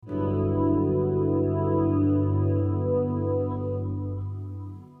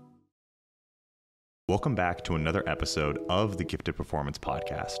Welcome back to another episode of the Gifted Performance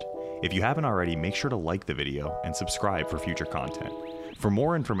Podcast. If you haven't already, make sure to like the video and subscribe for future content. For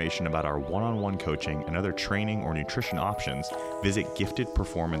more information about our one-on-one coaching and other training or nutrition options, visit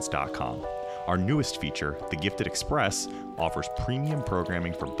giftedperformance.com. Our newest feature, the Gifted Express, offers premium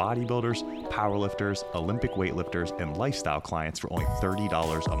programming for bodybuilders, powerlifters, Olympic weightlifters, and lifestyle clients for only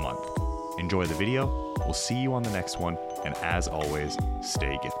 $30 a month. Enjoy the video. We'll see you on the next one. And as always,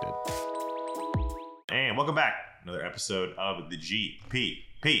 stay gifted. And welcome back. Another episode of the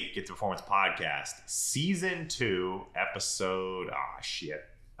GPP, Get to Performance Podcast, Season 2, Episode,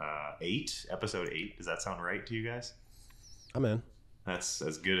 8. Episode 8. Does that sound right to you guys? I'm in. That's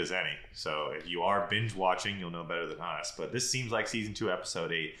as good as any. So if you are binge watching, you'll know better than us. But this seems like Season 2,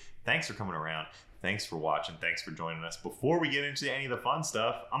 Episode 8. Thanks for coming around. Thanks for watching. Thanks for joining us. Before we get into any of the fun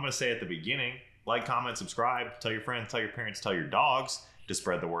stuff, I'm going to say at the beginning, like, comment, subscribe, tell your friends, tell your parents, tell your dogs to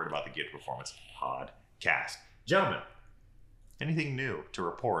spread the word about the Get to Performance Podcast. Gentlemen, anything new to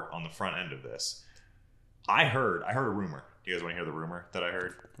report on the front end of this? I heard a rumor. Do you guys want to hear the rumor that I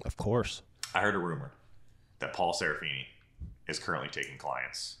heard? Of course. I heard a rumor that Paul Serafini is currently taking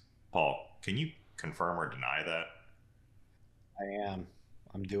clients. Paul, can you confirm or deny that? I am.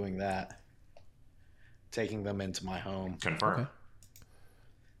 I'm doing that. Taking them into my home. Confirm.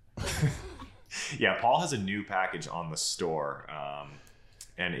 Okay. Yeah, Paul has a new package on the store,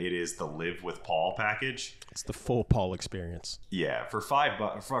 and it is the Live with Paul package. It's the full Paul experience. Yeah, for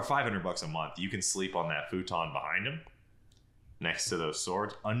 $500 a month, you can sleep on that futon behind him, next to those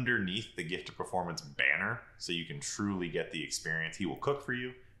swords, underneath the Gift of Performance banner, so you can truly get the experience. He will cook for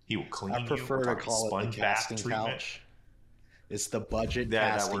you. He will clean you. I prefer to call it the casting couch. It's the budget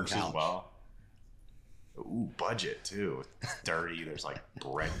casting couch. That works as well. Ooh, budget too. It's dirty. There's like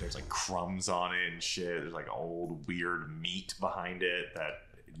bread. There's like crumbs on it and shit. There's like old weird meat behind it that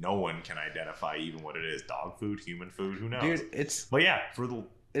no one can identify even what it is. Dog food, human food, who knows? Dude, it's. But yeah,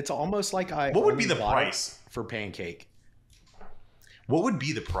 it's almost like What would be the price for pancake? What would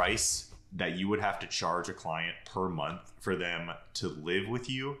be the price that you would have to charge a client per month for them to live with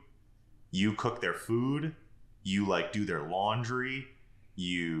you? You cook their food. You like do their laundry.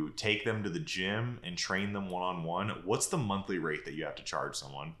 You take them to the gym and train them one-on-one. What's the monthly rate that you have to charge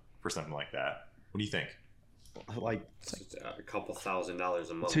someone for something like that? What do you think? Like a couple $1,000s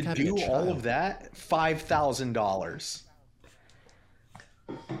a month. To do all of that, $5,000.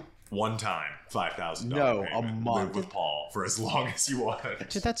 One time, $5,000. No, a month. Live with Paul for as long as you want.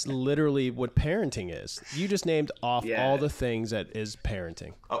 Dude, that's literally what parenting is. You just named off all the things that is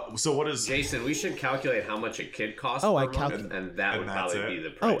parenting. Oh, so what is... Jason, we should calculate how much a kid costs per month, and that would probably be the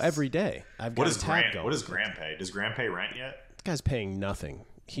price. Oh, every day. I've got what does Graham pay? Does Graham pay rent yet? This guy's paying nothing.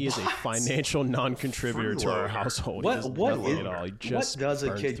 He is a financial non-contributor to our household. What does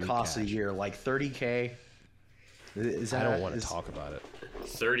a kid cost a year? Like $30K? I don't want to talk about it.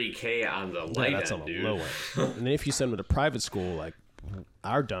 $30K on the light that's end, on the dude. low end. And then if you send them to private school, like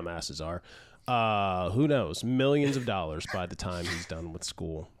our dumbasses are, who knows? Millions of dollars by the time he's done with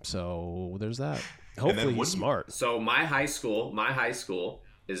school. So there's that. Hopefully he's smart. So my high school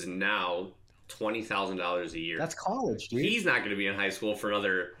is now $20,000 a year. That's college, dude. He's not going to be in high school for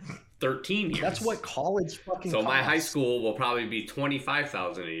another 13 years. That's what college fucking costs. My high school will probably be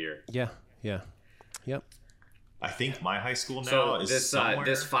 $25,000 a year. Yeah. Yep. I think my high school now is this somewhere...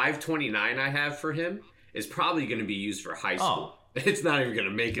 this $529 I have for him is probably going to be used for high school. It's not even going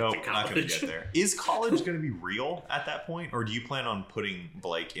to make it to college. Not going to get there. Is college going to be real at that point? Or do you plan on putting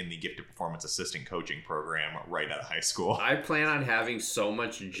Blake in the Gifted Performance Assistant Coaching Program right out of high school? I plan on having so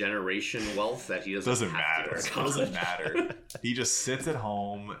much generation wealth that he doesn't have to go to college. Doesn't matter. He just sits at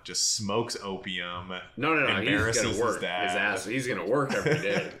home, just smokes opium. No. He's going to work his ass. He's going to work every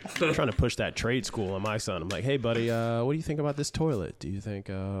day. I'm trying to push that trade school on my son. I'm like, hey, buddy, what do you think about this toilet? Do you think...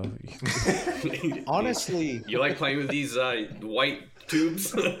 Honestly... You like playing with these white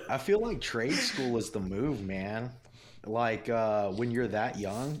tubes? I feel like trade school is the move, man. Like when you're that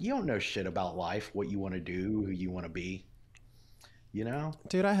young, you don't know shit about life, what you want to do, who you want to be. You know?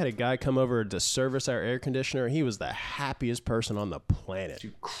 Dude, I had a guy come over to service our air conditioner. He was the happiest person on the planet.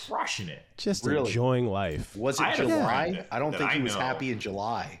 Dude, crushing it. Just enjoying life. Was it July? I don't think he was happy in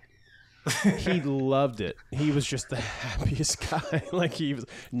July. He loved it. He was just the happiest guy. Like he was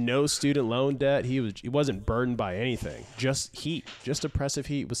no student loan debt. He wasn't burdened by anything. Just heat. Just oppressive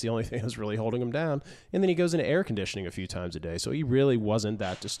heat was the only thing that was really holding him down. And then he goes into air conditioning a few times a day. So he really wasn't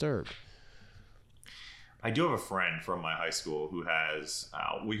that disturbed. I do have a friend from my high school who has,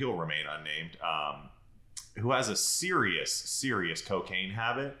 he'll remain unnamed, who has a serious cocaine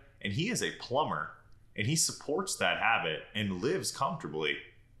habit. And he is a plumber. And he supports that habit and lives comfortably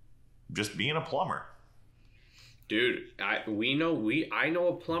just being a plumber. Dude, I know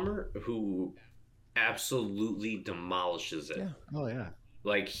a plumber who absolutely demolishes it. Yeah. Oh yeah.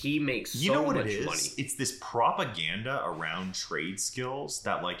 Like he makes you know what much it is? money. It's this propaganda around trade skills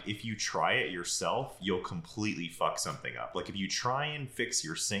that like if you try it yourself, you'll completely fuck something up. Like if you try and fix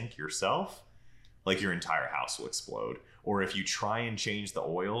your sink yourself, like your entire house will explode. Or if you try and change the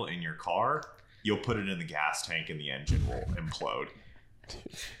oil in your car, you'll put it in the gas tank and the engine will implode.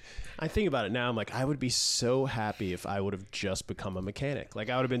 I think about it now. I'm like, I would be so happy if I would have just become a mechanic.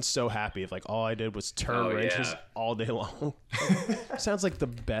 Like, I would have been so happy if, like, all I did was turn wrenches all day long. Sounds like the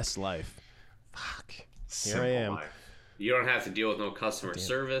best life. Fuck. Here I am. Life. You don't have to deal with no customer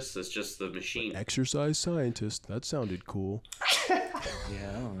service. It's just the machine. Exercise scientist. That sounded cool. Yeah,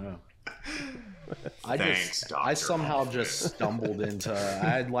 I don't know. Thanks, I somehow Humphrey. just stumbled into. I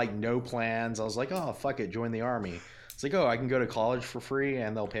had like no plans. I was like, oh fuck it, join the army. It's like, oh, I can go to college for free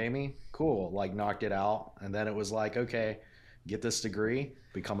and they'll pay me. Cool. Like knocked it out, and then it was like, okay, get this degree,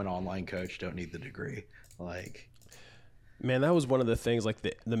 become an online coach. Don't need the degree. Like, Man, that was one of the things, like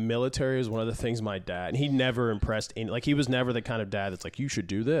the military is one of the things my dad, and he never impressed any, like he was never the kind of dad that's like, you should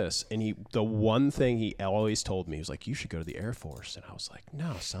do this. And the one thing he always told me was like, you should go to the Air Force. And I was like,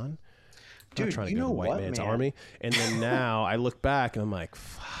 no, son. I'm not trying to go to the white man's army. And then now I look back and I'm like,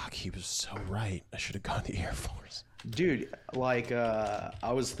 fuck, he was so right. I should have gone to the Air Force. dude, like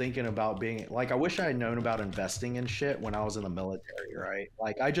I was thinking about being like, I wish I had known about investing in shit when I was in the military, right?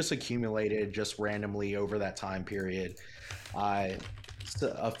 Like I just accumulated just randomly over that time period. I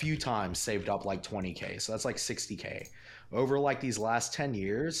a few times saved up like 20K, so that's like 60K. Over like these last 10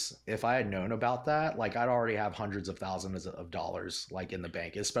 years, if I had known about that, like I'd already have hundreds of thousands of dollars like in the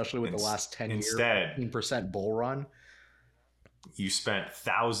bank, especially with the last 10 years 15% bull run. You spent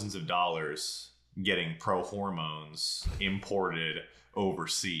thousands of dollars getting pro hormones imported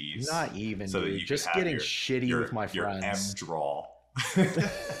overseas. Not even, so dude. That you Just getting shitty with my friends. M-draw.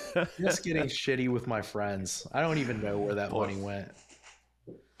 Just getting shitty with my friends. I don't even know where that money went.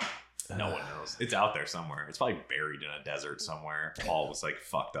 No one knows. It's out there somewhere. It's probably buried in a desert somewhere. Paul was like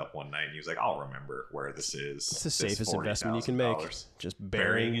fucked up one night and he was like, I'll remember where this is. It's the safest investment you can make. Just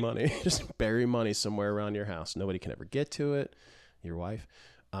burying money. Just bury money somewhere around your house. Nobody can ever get to it. Your wife.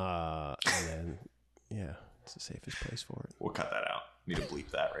 And then, yeah, it's the safest place for it. We'll cut that out. We need to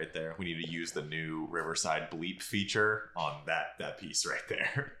bleep that right there. We need to use the new Riverside bleep feature on that piece right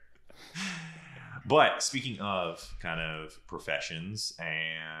there. But speaking of kind of professions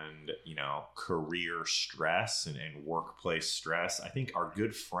and, you know, career stress and workplace stress, I think our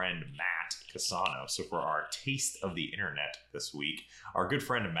good friend Matt Cassano, so for our Taste of the Internet this week, our good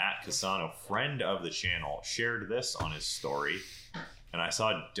friend Matt Cassano, friend of the channel, shared this on his story. And I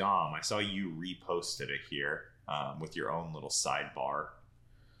saw Dom, I saw you reposted it here with your own little sidebar.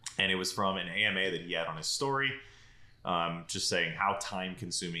 And it was from an AMA that he had on his story. Just saying how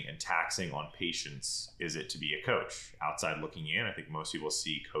time-consuming and taxing on patients is it to be a coach? Outside looking in, I think most people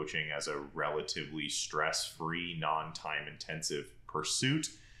see coaching as a relatively stress-free, non-time-intensive pursuit.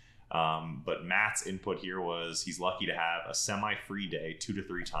 But Matt's input here was he's lucky to have a semi-free day 2 to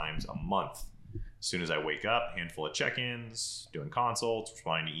 3 times a month. As soon as I wake up, handful of check-ins, doing consults,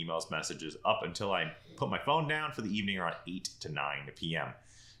 responding to emails, messages, up until I put my phone down for the evening around 8 to 9 p.m.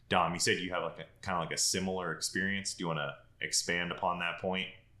 Dom, you said you have like kind of like a similar experience. Do you want to expand upon that point?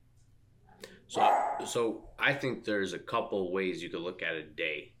 So I think there's a couple ways you could look at a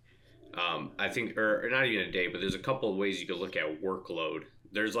day. I think, or not even a day, but there's a couple of ways you could look at workload.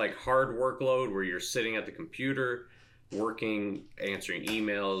 There's like hard workload where you're sitting at the computer, working, answering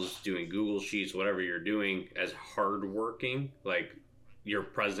emails, doing Google Sheets, whatever you're doing as hard working, like you're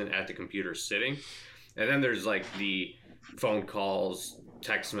present at the computer sitting. And then there's like the phone calls,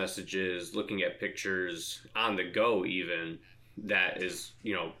 text messages, looking at pictures on the go even, that is,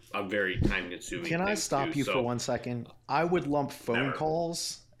 you know, a very time consuming. Can I stop you for 1 second? I would lump phone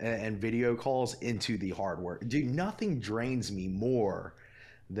calls and video calls into the hard work. Dude, nothing drains me more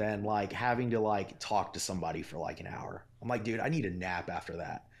than like having to like talk to somebody for like an hour. I'm like, dude, I need a nap after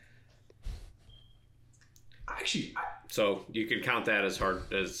that. Actually, so you could count that as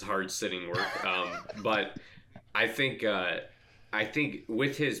hard sitting work. But I think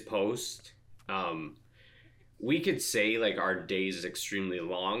with his post, we could say like our day is extremely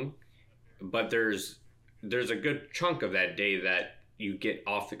long, but there's a good chunk of that day that you get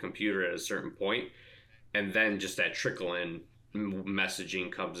off the computer at a certain point, and then just that trickle in messaging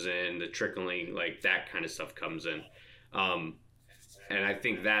comes in, the trickling, like that kind of stuff comes in. And I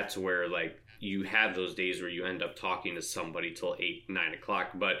think that's where like you have those days where you end up talking to somebody till 8, 9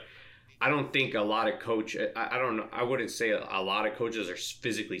 o'clock. But I don't think a lot of I wouldn't say a lot of coaches are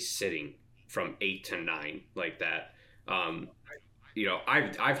physically sitting from 8 to 9 like that. You know,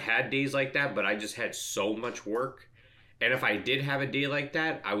 I've had days like that, but I just had so much work. And if I did have a day like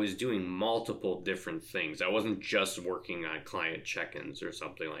that, I was doing multiple different things. I wasn't just working on client check-ins or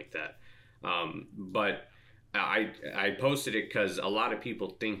something like that. But I posted it because a lot of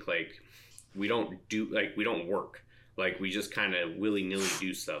people think like we don't work. Like we just kind of willy-nilly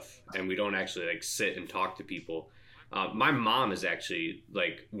do stuff, and we don't actually like sit and talk to people. My mom is actually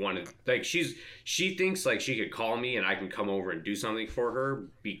like she thinks like she could call me and I can come over and do something for her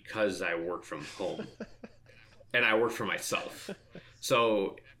because I work from home and I work for myself.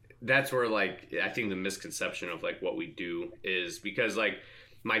 So that's where like I think the misconception of like what we do is because like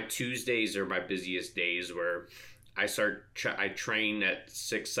my Tuesdays are my busiest days where I train at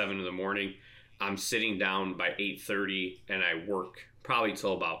 6-7 in the morning. I'm sitting down by 8:30 and I work probably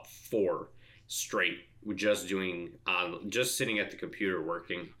till about 4 straight, just sitting at the computer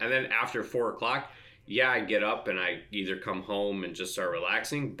working. And then after 4 o'clock, I get up and I either come home and just start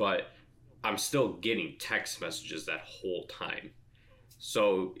relaxing, but I'm still getting text messages that whole time.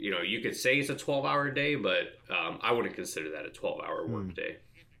 So, you know, you could say it's a 12-hour day, but I wouldn't consider that a 12-hour work day.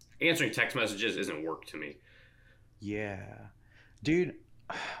 Answering text messages isn't work to me. Yeah. Dude,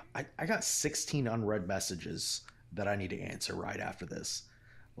 I got 16 unread messages that I need to answer right after this.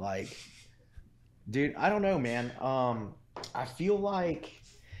 Like, dude, I don't know, man. I feel like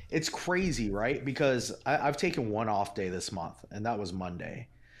it's crazy, right? Because I've taken one off day this month, and that was Monday.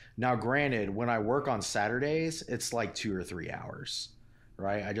 Now, granted, when I work on Saturdays, it's like 2 or 3 hours,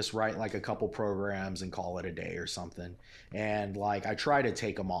 right? I just write like a couple programs and call it a day or something. And like I try to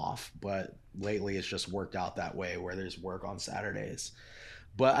take them off, but lately it's just worked out that way where there's work on Saturdays.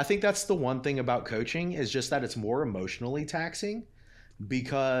 But I think that's the one thing about coaching is just that it's more emotionally taxing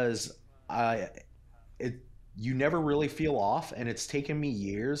because you never really feel off, and it's taken me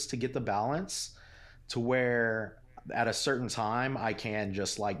years to get the balance to where at a certain time I can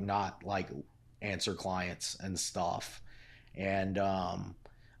just like not like answer clients and stuff. And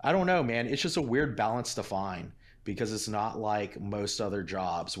I don't know, man, it's just a weird balance to find because it's not like most other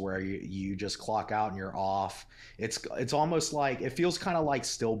jobs where you just clock out and you're off. It's almost like it feels kind of like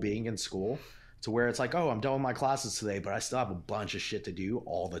still being in school to where it's like, oh, I'm done with my classes today, but I still have a bunch of shit to do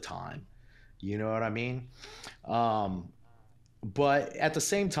all the time. You know what I mean? But at the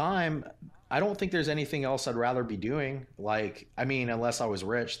same time, I don't think there's anything else I'd rather be doing. Like, I mean, unless I was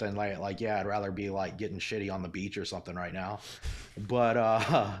rich, then like, yeah, I'd rather be like getting shitty on the beach or something right now. But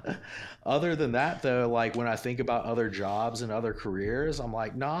other than that, though, like when I think about other jobs and other careers, I'm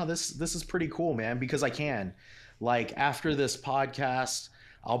like, nah, this is pretty cool, man, because I can. Like after this podcast,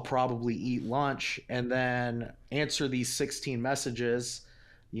 I'll probably eat lunch and then answer these 16 messages,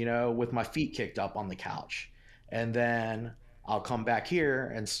 you know, with my feet kicked up on the couch. And then I'll come back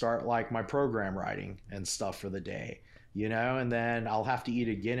here and start like my program writing and stuff for the day, you know, and then I'll have to eat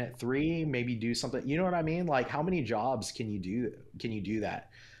again at 3, maybe do something, you know what I mean? Like how many jobs can you do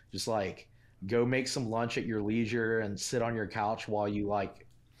that? Just like go make some lunch at your leisure and sit on your couch while you like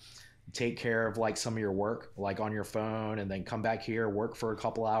take care of like some of your work, like on your phone, and then come back here, work for a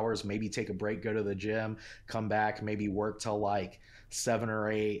couple hours, maybe take a break, go to the gym, come back, maybe work till like 7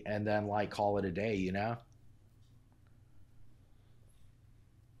 or 8 and then like call it a day, you know?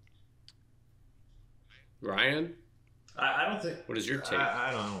 Ryan? I don't think. What is your take?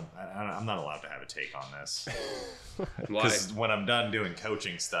 I don't know. I'm not allowed to have a take on this. Why? Because when I'm done doing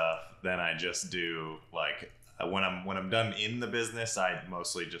coaching stuff, then I just do like when I'm done in the business, I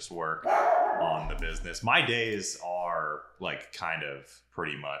mostly just work on the business. My days are like kind of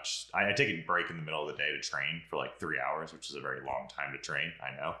pretty much. I take a break in the middle of the day to train for like 3 hours, which is a very long time to train.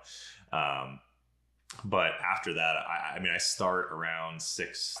 I know. But after that, I mean, I start around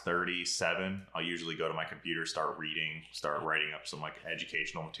 6:30, 7. I'll usually go to my computer, start reading, start writing up some like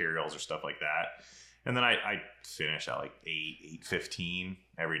educational materials or stuff like that. And then I finish at like 8:15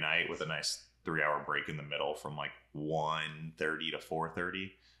 every night with a nice 3-hour break in the middle from like 1:30 to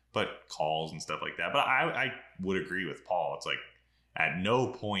 4:30, but calls and stuff like that. But I would agree with Paul. It's like at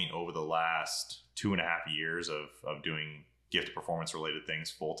no point over the last 2.5 years of doing Gifted Performance related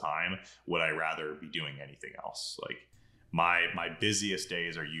things full time would I rather be doing anything else. Like my busiest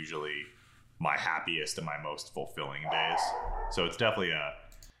days are usually my happiest and my most fulfilling days. So it's definitely a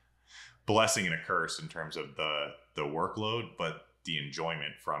blessing and a curse in terms of the workload, but the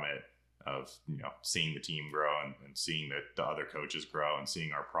enjoyment from it of, you know, seeing the team grow and seeing the other coaches grow and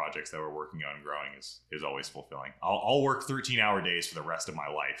seeing our projects that we're working on growing is always fulfilling. I'll work 13-hour days for the rest of my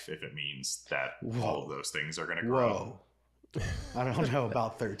life if it means that all of those things are going to grow. Whoa. I don't know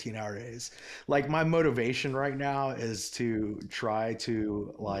about 13-hour days. Like my motivation right now is to try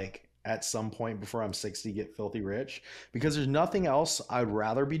to like at some point before I'm 60 get filthy rich, because there's nothing else I'd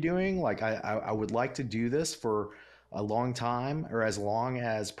rather be doing. Like I would like to do this for a long time, or as long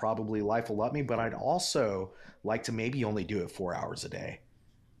as probably life will let me, but I'd also like to maybe only do it 4 hours a day.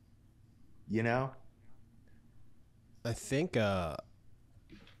 You know? I think, because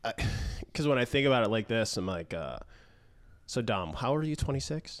when I think about it like this, I'm like, so Dom, how old are you?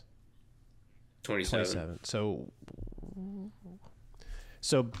 26? 27. So,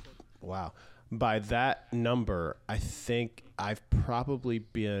 wow. By that number, I think I've probably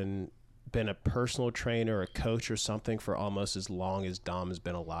been a personal trainer, a coach or something for almost as long as Dom has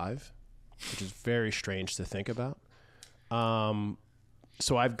been alive, which is very strange to think about.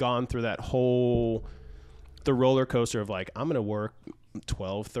 So I've gone through that the roller coaster of like, I'm going to work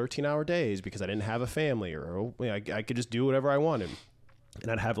 12, 13-hour days because I didn't have a family, or I could just do whatever I wanted. And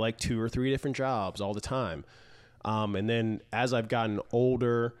I'd have like 2 or 3 different jobs all the time. And then as I've gotten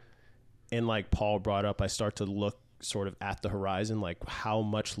older, and like Paul brought up, I start to look sort of at the horizon, like how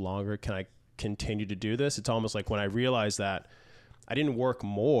much longer can I continue to do this? It's almost like when I realized that I didn't work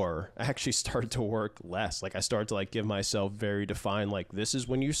more, I actually started to work less. Like I started to like give myself very defined, like this is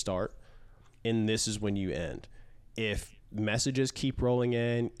when you start and this is when you end. If messages keep rolling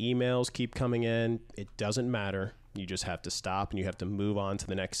in, emails keep coming in, it doesn't matter. You just have to stop and you have to move on to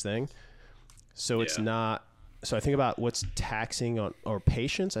the next thing. So it's not, so I think about what's taxing on or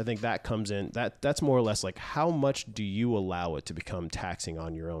patience. I think that comes in, that's more or less like how much do you allow it to become taxing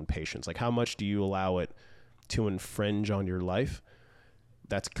on your own patience? Like how much do you allow it to infringe on your life?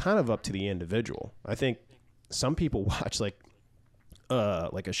 That's kind of up to the individual. I think some people watch like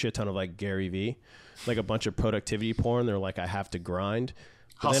a shit ton of like Gary Vee, like a bunch of productivity porn. They're like, I have to grind.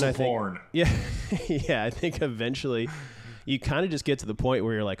 But Hustle then I think, porn. Yeah. Yeah. I think eventually you kind of just get to the point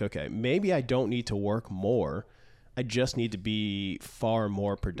where you're like, okay, maybe I don't need to work more. I just need to be far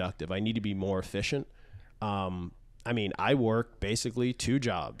more productive. I need to be more efficient. I mean, I work basically 2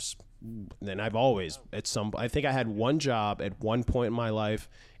 jobs. Then I've always I think I had 1 job at one point in my life,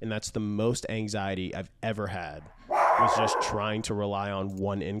 and that's the most anxiety I've ever had, was just trying to rely on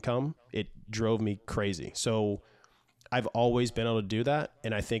one income. It drove me crazy. So I've always been able to do that.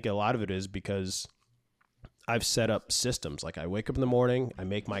 And I think a lot of it is because I've set up systems. Like I wake up in the morning, I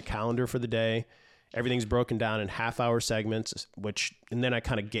make my calendar for the day. Everything's broken down in half-hour segments, and then I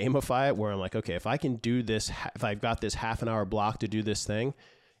kind of gamify it where I'm like, okay, if I can do this, if I've got this half an hour block to do this thing,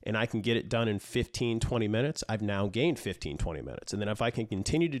 and I can get it done in 15, 20 minutes, I've now gained 15, 20 minutes. And then if I can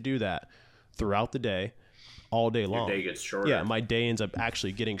continue to do that throughout the day, all day long. Your day gets shorter. Yeah, my day ends up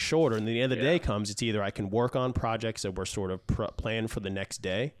actually getting shorter. And then the end of the day comes, it's either I can work on projects that were sort of planned for the next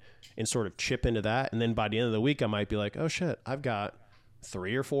day and sort of chip into that. And then by the end of the week, I might be like, oh shit, I've got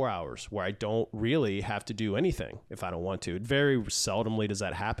 3 or 4 hours where I don't really have to do anything if I don't want to. Very seldomly does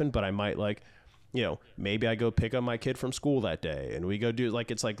that happen, but I might like, maybe I go pick up my kid from school that day and we go do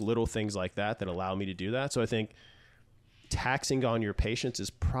like, it's like little things like that allow me to do that. So I think taxing on your patience is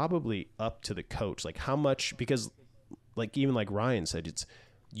probably up to the coach. Like how much, because like, even like Ryan said, it's,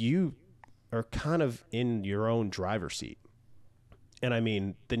 you are kind of in your own driver's seat. And I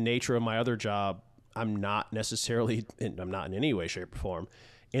mean, the nature of my other job, I'm not in any way, shape or form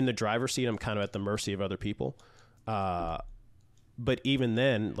in the driver's seat. I'm kind of at the mercy of other people. But even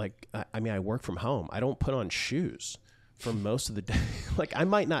then, like, I mean, I work from home. I don't put on shoes for most of the day. Like I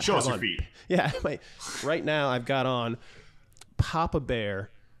might not show us your on, feet. Yeah. Right now I've got on Papa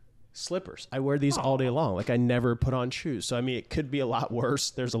Bear slippers. I wear these all day long. Like I never put on shoes. So, I mean, it could be a lot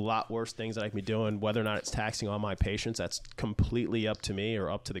worse. There's a lot worse things that I can be doing. Whether or not it's taxing on my patience, that's completely up to me or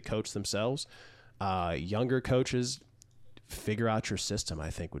up to the coach themselves. Younger coaches, figure out your system, I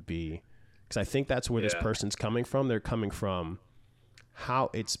think would be, because I think that's where this person's coming from. They're coming from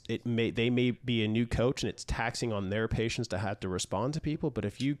how they may be a new coach and it's taxing on their patience to have to respond to people. But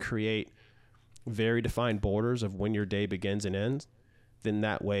if you create very defined borders of when your day begins and ends, then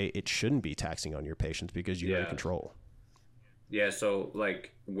that way it shouldn't be taxing on your patience because you're in control. Yeah. So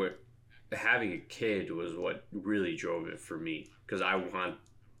like having a kid was what really drove it for me, because I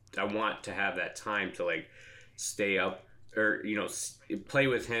want to have that time to like stay up or, play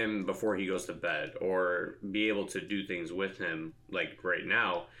with him before he goes to bed or be able to do things with him like right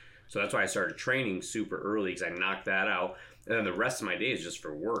now. So that's why I started training super early, because I knocked that out. And then the rest of my day is just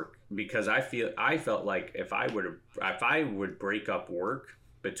for work, because I felt like if I would break up work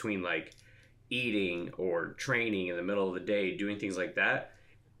between like eating or training in the middle of the day, doing things like that,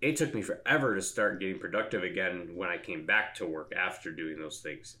 it took me forever to start getting productive again when I came back to work after doing those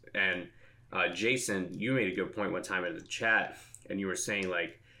things. And Jason, you made a good point one time in the chat, and you were saying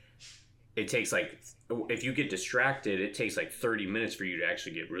like, it takes like, if you get distracted, it takes like 30 minutes for you to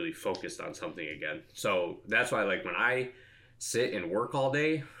actually get really focused on something again. So that's why, like, when I sit and work all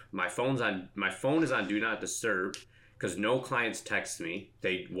day, my phone is on do not disturb, because no clients text me,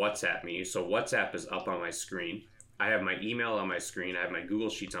 they WhatsApp me. So WhatsApp is up on my screen. I have my email on my screen. I have my Google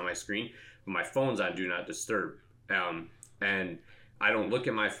Sheets on my screen, but my phone's on do not disturb. And I don't look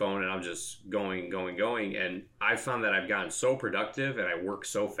at my phone, and I'm just going. And I found that I've gotten so productive and I work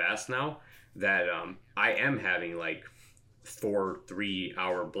so fast now that I am having like 4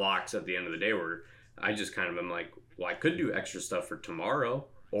 3-hour blocks at the end of the day where I just kind of am like, well, I could do extra stuff for tomorrow,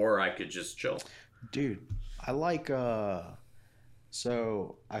 or I could just chill. Dude, I like,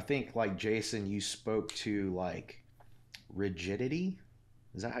 so I think like Jason, you spoke to like rigidity.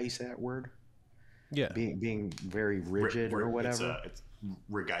 Is that how you say that word? Yeah. Being very rigid or whatever. It's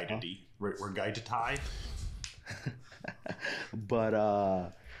rigidity. Rigidity.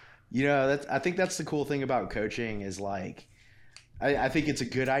 But, you know, I think that's the cool thing about coaching is like, I think it's a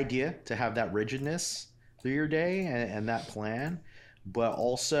good idea to have that rigidness through your day and that plan, but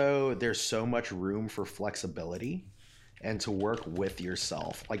also there's so much room for flexibility and to work with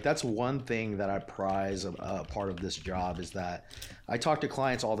yourself. Like that's one thing that I prize part of this job is that I talk to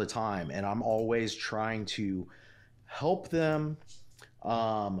clients all the time, and I'm always trying to help them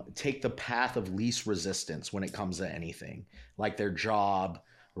take the path of least resistance when it comes to anything, like their job,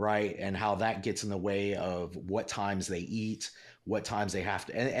 right? And how that gets in the way of what times they eat, what times they have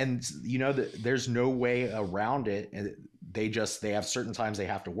to, and you know, there's no way around it. And they have certain times they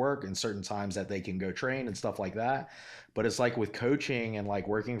have to work and certain times that they can go train and stuff like that. But it's like with coaching and like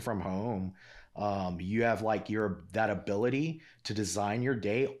working from home, you have like that ability to design your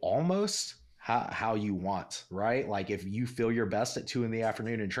day almost how you want, right? Like if you feel your best at 2 p.m.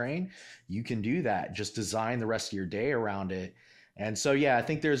 and train, you can do that. Just design the rest of your day around it. And so, yeah, I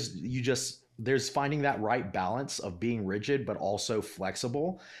think there's finding that right balance of being rigid, but also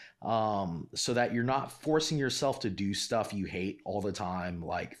flexible, so that you're not forcing yourself to do stuff you hate all the time,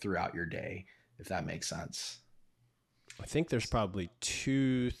 like throughout your day, if that makes sense. I think there's probably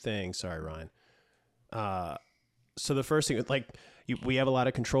 2 things. Sorry, Ryan. So the first thing, like we have a lot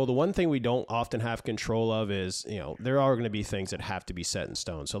of control. The one thing we don't often have control of is, you know, there are going to be things that have to be set in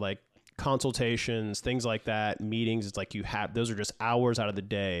stone. So like consultations, things like that, meetings, it's like those are just hours out of the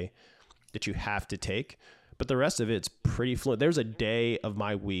day that you have to take. But the rest of it's pretty fluid. There's a day of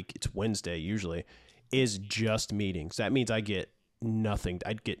my week, it's Wednesday usually, is just meetings. That means I get nothing.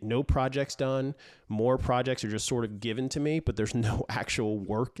 I'd get no projects done. More projects are just sort of given to me, but there's no actual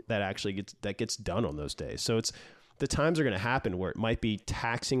work that actually gets done on those days. So the times are going to happen where it might be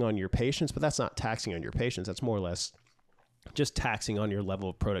taxing on your patients, but that's not taxing on your patients. That's more or less just taxing on your level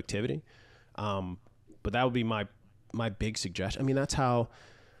of productivity. But that would be my big suggestion. I mean, that's how,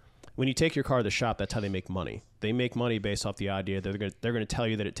 when you take your car to the shop, that's how they make money. They make money based off the idea that they're going to tell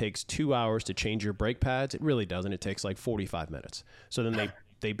you that it takes 2 hours to change your brake pads. It really doesn't. It takes like 45 minutes. So then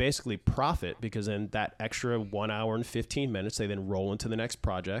they basically profit, because then that extra 1 hour and 15 minutes, they then roll into the next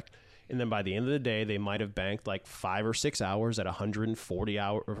project. And then by the end of the day, they might have banked like 5 or 6 hours at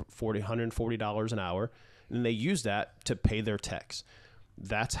 $140 an hour. And then they use that to pay their techs.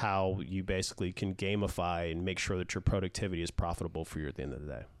 That's how you basically can gamify and make sure that your productivity is profitable for you at the end of the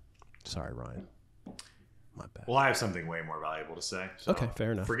day. Sorry, Ryan. My bad. Well, I have something way more valuable to say. So okay,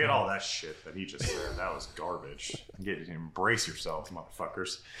 fair enough. Forget all that shit that he just said. That was garbage. Embrace yourselves,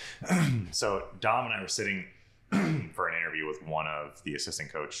 motherfuckers. So Dom and I were sitting for an interview with one of the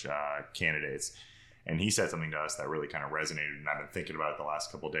assistant coach candidates, and he said something to us that really kind of resonated, and I've been thinking about it the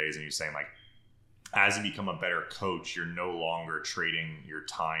last couple of days. And he was saying, like, as you become a better coach, you're no longer trading your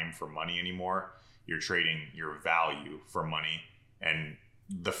time for money anymore. You're trading your value for money. And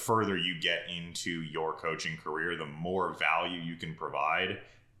the further you get into your coaching career, the more value you can provide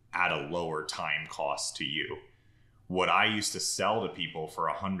at a lower time cost to you. What I used to sell to people for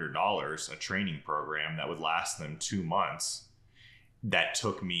 $100, a training program that would last them 2 months, that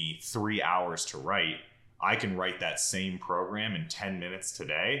took me 3 hours to write, I can write that same program in 10 minutes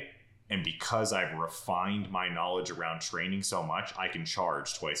today. And because I've refined my knowledge around training so much, I can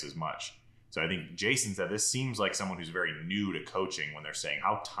charge twice as much. So I think Jason said this seems like someone who's very new to coaching when they're saying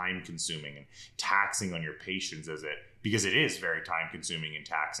how time consuming and taxing on your patients is it, because it is very time consuming and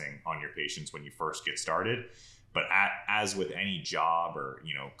taxing on your patients when you first get started. But as with any job or,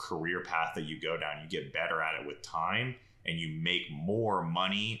 you know, career path that you go down, you get better at it with time, and you make more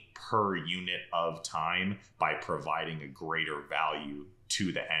money per unit of time by providing a greater value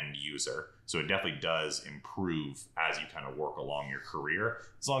to the end user. So it definitely does improve as you kind of work along your career,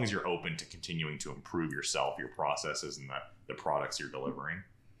 as long as you're open to continuing to improve yourself, your processes, and the products you're delivering.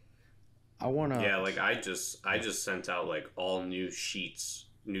 Yeah, like I just sent out like all new sheets,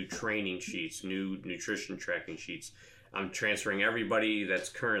 new training sheets, new nutrition tracking sheets. I'm transferring everybody that's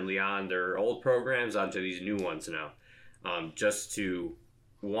currently on their old programs onto these new ones now, just to,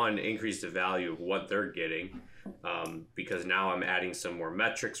 one, increase the value of what they're getting, because now I'm adding some more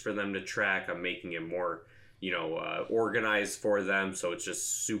metrics for them to track. I'm making it more, organized for them, so it's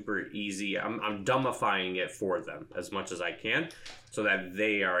just super easy. I'm dumbifying it for them as much as I can, so that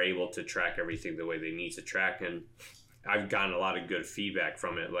they are able to track everything the way they need to track. And I've gotten a lot of good feedback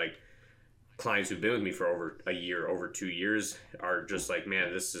from it. Like, clients who've been with me for over a year, over 2 years, are just like,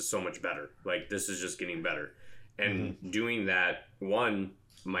 man, this is so much better. Like, this is just getting better. And doing that, one,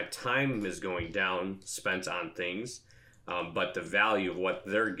 my time is going down spent on things, but the value of what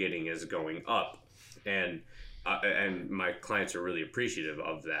they're getting is going up. And my clients are really appreciative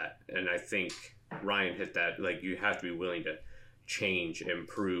of that. And I think Ryan hit that. Like, you have to be willing to change,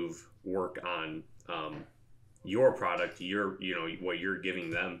 improve, work on your product, what you're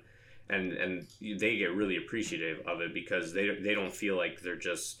giving them. And they get really appreciative of it, because they don't feel like they're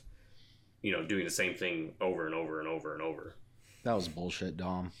just, doing the same thing over and over and over and over. That was bullshit,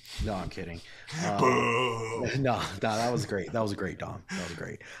 Dom. No, I'm kidding. No, that was great. That was great, Dom. That was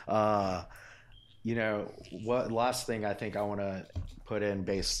great. What last thing I think I want to put in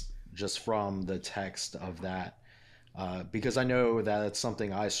based just from the text of that, because I know that it's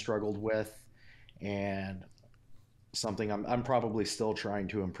something I struggled with, and something I'm probably still trying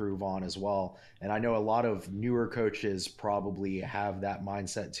to improve on as well. And I know a lot of newer coaches probably have that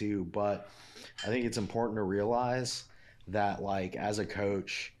mindset too, but I think it's important to realize that, like, as a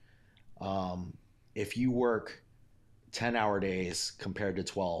coach, if you work 10-hour days compared to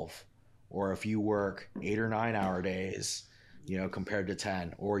 12, or if you work 8 or 9 hour days, compared to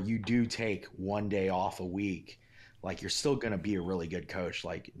 10, or you do take one day off a week, like, you're still going to be a really good coach.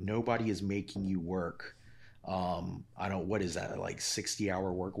 Like, nobody is making you work. What is that? Like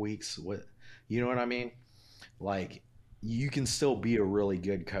 60-hour work weeks? What, you know what I mean? Like, you can still be a really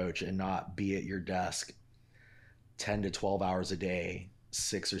good coach and not be at your desk 10 to 12 hours a day,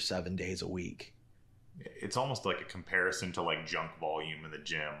 6 or 7 days a week. It's almost like a comparison to like junk volume in the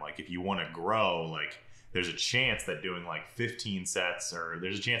gym. Like, if you want to grow, like, there's a chance that doing like 15 sets, or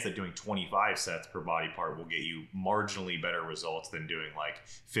there's a chance that doing 25 sets per body part will get you marginally better results than doing like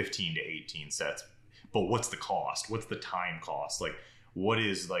 15 to 18 sets. But what's the cost? What's the time cost? Like, what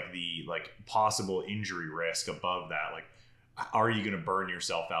is like the possible injury risk above that? Like, are you going to burn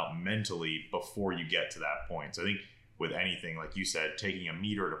yourself out mentally before you get to that point? So I think with anything, like you said, taking a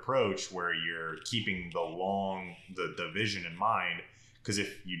metered approach where you're keeping the vision in mind, because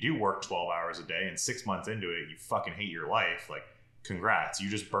if you do work 12 hours a day and 6 months into it, you fucking hate your life, like, congrats, you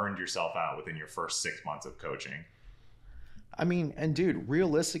just burned yourself out within your first 6 months of coaching. I mean, and dude,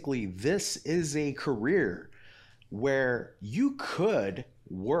 realistically, this is a career where you could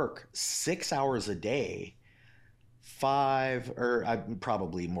work 6 hours a day,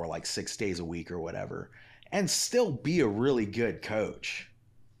 probably more like 6 days a week or whatever, and still be a really good coach.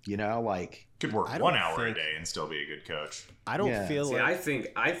 Like, could work 1 hour a day and still be a good coach. I don't feel like...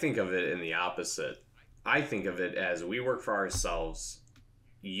 I think of it in the opposite. I think of it as, we work for ourselves.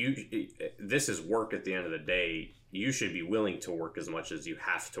 This is work at the end of the day. You should be willing to work as much as you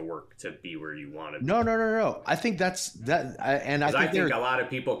have to work to be where you want to be. No. I think that's that. I think a lot of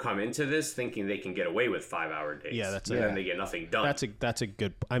people come into this thinking they can get away with 5 hour days. Yeah, and they get nothing done. That's a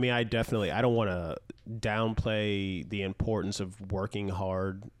good. I mean, I don't want to downplay the importance of working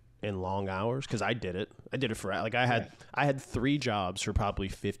hard in long hours, because I did it. I did it for, like, I had 3 jobs for probably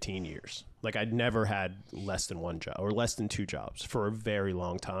 15 years. Like, I'd never had less than 1 job or less than 2 jobs for a very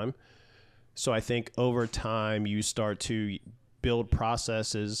long time. So I think over time you start to build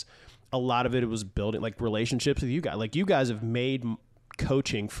processes. A lot of it was building like relationships with you guys. Like, you guys have made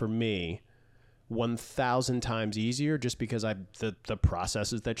coaching for me 1,000 times easier just because the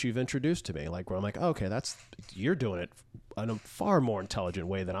processes that you've introduced to me. Like, where I'm like, oh, okay, you're doing it in a far more intelligent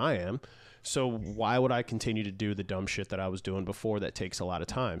way than I am. So why would I continue to do the dumb shit that I was doing before that takes a lot of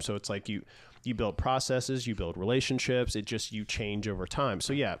time? So it's like you build processes, you build relationships. You change over time.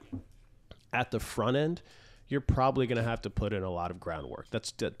 So yeah. At the front end, you're probably going to have to put in a lot of groundwork.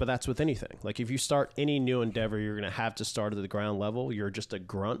 But that's with anything. Like, if you start any new endeavor, you're going to have to start at the ground level. You're just a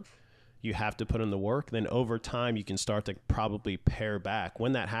grunt. You have to put in the work. Then over time, you can start to probably pare back.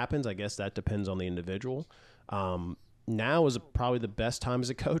 When that happens, I guess that depends on the individual. Now is probably the best time as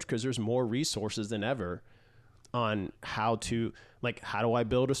a coach, because there's more resources than ever on how do I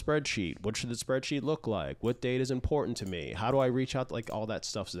build a spreadsheet? What should the spreadsheet look like? What data is important to me? How do I reach out? Like, all that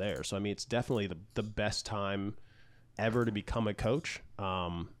stuff's there. So, I mean, it's definitely the best time ever to become a coach.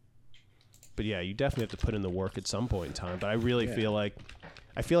 But yeah, you definitely have to put in the work at some point in time. But I really feel like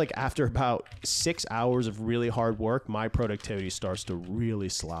after about 6 hours of really hard work, my productivity starts to really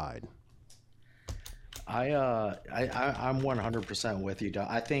slide. I'm 100% with you, Doug.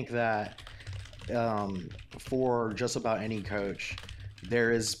 I think that for just about any coach,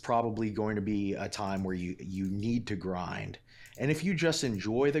 there is probably going to be a time where you need to grind. And if you just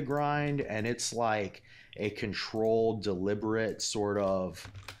enjoy the grind and it's like a controlled, deliberate sort of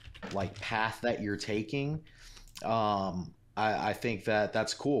like path that you're taking, I think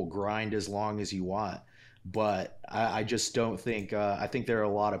that's cool. Grind as long as you want. But I just don't think, I think there are a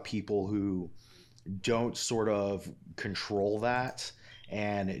lot of people who don't sort of control that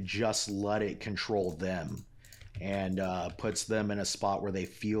and just let it control them, and puts them in a spot where they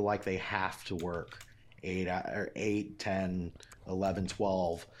feel like they have to work 8, 10, 11,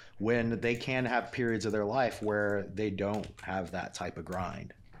 12, when they can have periods of their life where they don't have that type of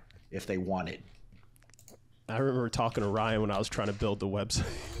grind if they want it. I remember talking to Ryan when I was trying to build the website.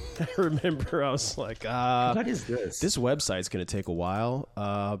 I remember I was like, what is this? This website's going to take a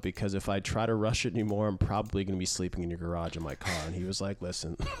while because if I try to rush it anymore, I'm probably going to be sleeping in your garage in my car. And he was like,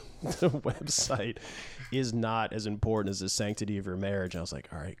 listen, the website is not as important as the sanctity of your marriage. And I was like,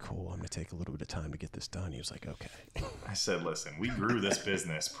 all right, cool. I'm going to take a little bit of time to get this done. He was like, okay. I said, listen, we grew this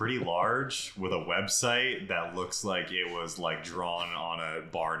business pretty large with a website that looks like it was like drawn on a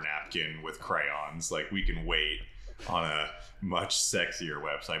bar napkin with crayons. Like, we can wait on a much sexier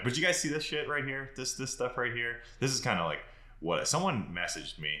website. But you guys see this shit right here? This stuff right here? This is kind of like what someone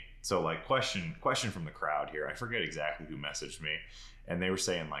messaged me. So like question from the crowd here. I forget exactly who messaged me. And they were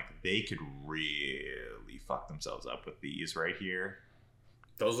saying like they could really fuck themselves up with these right here.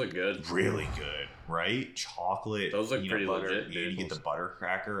 Those look good. Really good, right? Chocolate. Those look pretty butter. legit. You get the butter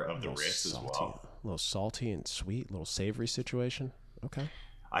cracker of the Ritz as well. A little salty and sweet, a little savory situation. Okay.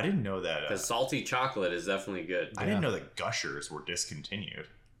 I didn't know that. The salty chocolate is definitely good. I didn't know that Gushers were discontinued.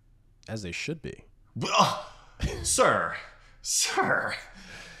 As they should be. Sir,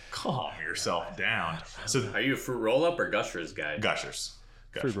 calm yourself down. So, are you a fruit roll-up or Gushers guy? Gushers.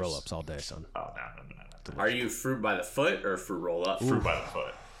 Fruit roll-ups all day, son. Oh, no. Are you fruit by the foot or fruit roll-up? Fruit by the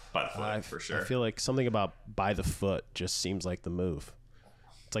foot. By the foot, for sure. I feel like something about by the foot just seems like the move.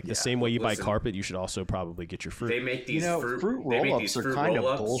 It's like the same way you buy carpet, you should also probably get your fruit. They make these fruit roll-ups are kind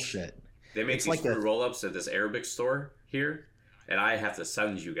of bullshit. They make these fruit roll-ups at this Arabic store here, and I have to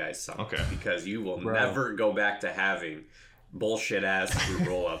send you guys some. Okay. Because you will never go back to having bullshit-ass fruit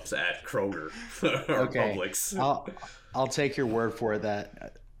roll-ups at Kroger or Publix. I'll take your word for it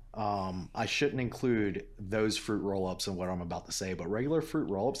that I shouldn't include those fruit roll-ups in what I'm about to say, but regular fruit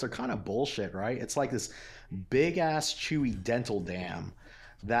roll-ups are kind of bullshit, right? It's like this big-ass chewy dental dam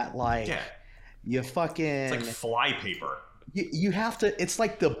that you fucking... It's like fly paper. You have to... It's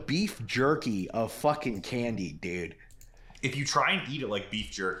like the beef jerky of fucking candy, dude. If you try and eat it like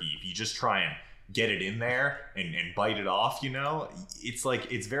beef jerky, if you just try and get it in there and bite it off, it's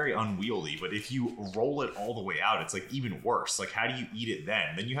like, it's very unwieldy. But if you roll it all the way out, it's like even worse. Like, how do you eat it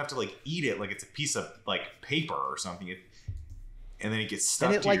then? Then you have to like eat it like it's a piece of like paper or something. And then it gets stuck.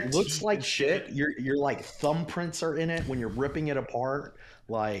 And it like looks like shit. Your like thumbprints are in it when you're ripping it apart.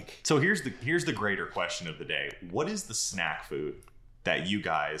 Like, so here's the greater question of the day. What is the snack food that you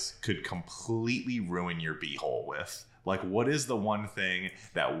guys could completely ruin your beehole with? Like, what is the one thing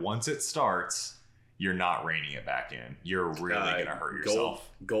that once it starts, you're not reining it back in? You're really gonna hurt yourself.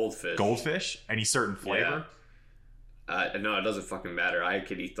 Goldfish. Goldfish? Any certain flavor? Yeah. No, it doesn't fucking matter. I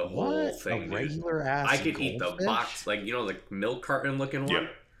could eat the whole thing. A regular ass. I could eat the box, like the milk carton looking one.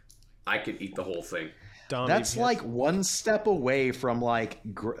 Yep. I could eat the whole thing. Dom, that's like one step away from like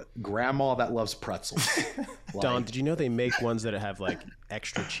grandma that loves pretzels. Don, did you know they make ones that have like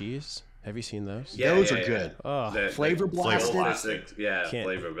extra cheese? Have you seen those? Yeah, those are good. Flavor blasted. Yeah,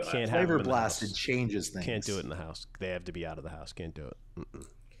 flavor blasted. Flavor blasted changes things. Can't do it in the house. They have to be out of the house. Can't do it.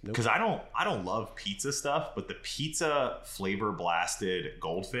 Because I don't love pizza stuff, but the pizza flavor blasted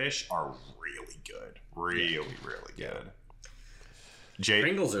goldfish are really good. Really good. Jay,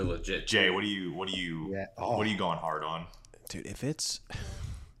 Pringles are legit. Jay, what are you going hard on? Dude, if it's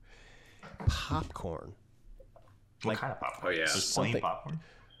popcorn. What kind of popcorn? Oh yeah. Just plain popcorn?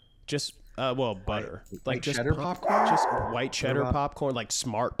 Just butter. Like just cheddar popcorn? Just white cheddar popcorn, like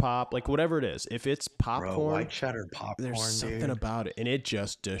Smart Pop, like whatever it is. If it's popcorn, bro, white cheddar popcorn, there's something about it, and it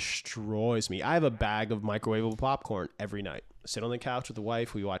just destroys me. I have a bag of microwavable popcorn every night. I sit on the couch with the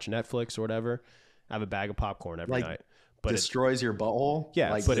wife, we watch Netflix or whatever. I have a bag of popcorn every night. But destroys your butthole.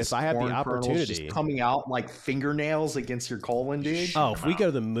 Yeah, like but if I have the opportunity, just coming out like fingernails against your colon, dude. Oh, if we go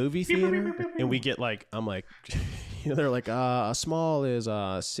to the movie theater and we get like, I'm like, They're like, a small is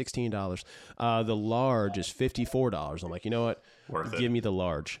 $16. The large is $54. I'm like, you know what? Give me the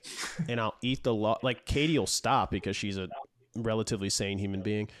large, and I'll eat the like Katie will stop because she's a relatively sane human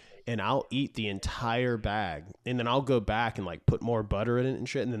being, and I'll eat the entire bag, and then I'll go back and like put more butter in it and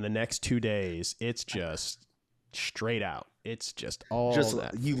shit, and then the next 2 days it's just straight out. It's just all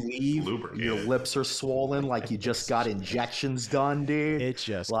that. You leave, your lips are swollen like you just got injections done, dude. It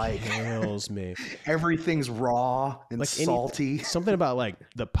just like kills me. Everything's raw and like salty. Something about like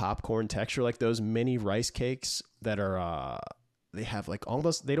the popcorn texture, like those mini rice cakes that are they have like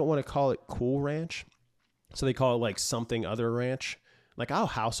almost, they don't want to call it Cool Ranch, so they call it like something other ranch. Like I'll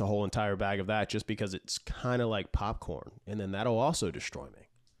house a whole entire bag of that just because it's kind of like popcorn, and then that'll also destroy me.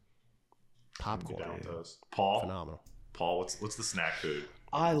 Popcorn, down with those. Paul, phenomenal. Paul, what's the snack food?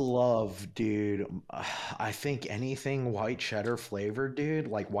 I love, dude. I think anything white cheddar flavored, dude,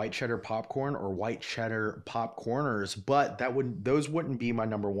 like white cheddar popcorn or white cheddar popcorners. But those wouldn't be my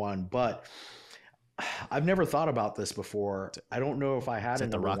number one. But I've never thought about this before. I don't know if I had a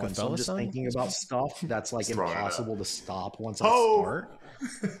number one. So I'm just thinking about stuff that's like impossible to stop once I start.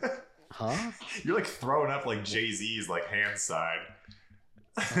 Huh? You're like throwing up like Jay-Z's like hand side.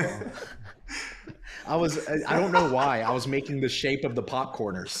 I don't know why I was making the shape of the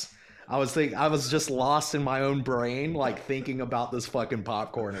popcorners. I was just lost in my own brain, like thinking about this fucking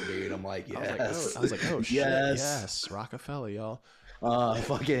popcorner, dude. I'm like, yes. I was like, oh shit, yes, Rockefeller, y'all.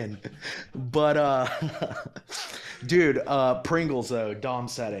 Dude, Pringles though, Dom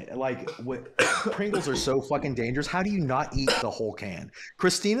said it. Like, Pringles are so fucking dangerous. How do you not eat the whole can?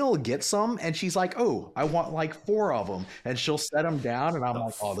 Christina will get some and she's like, oh, I want like 4 of them, and she'll set them down, and I'm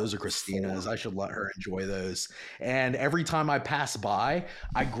like, oh, those are Christina's. I should let her enjoy those. And every time I pass by,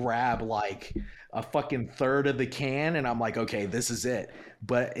 I grab like a fucking third of the can, and I'm like, okay, this is it.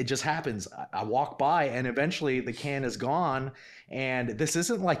 But it just happens. I walk by and eventually the can is gone. And this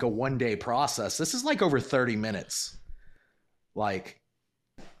isn't like a 1-day process. This is like over 30 minutes. Like,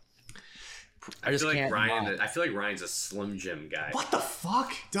 I feel like Ryan's a Slim Jim guy. What the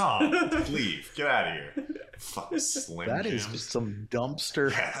fuck? Dom, please get out of here. Fuck Slim Jim. That is just some dumpster.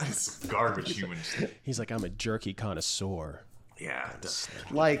 Yeah, that is some garbage human shit. He's like, I'm a jerky connoisseur. Yeah.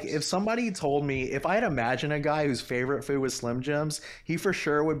 Like, if somebody told me, if I had imagined a guy whose favorite food was Slim Jims, he for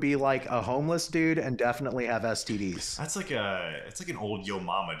sure would be like a homeless dude and definitely have STDs. That's like it's like an old Yo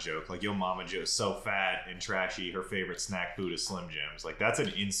Mama joke. Like, Yo Mama Joe's so fat and trashy, her favorite snack food is Slim Jims. Like, that's an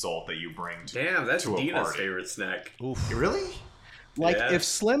insult that you bring to Damn, that's to Dina's favorite snack. Oof. Really? Like, if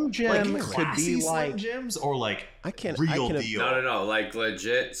Slim Jim could be like Slim Jims or like real deal. No, like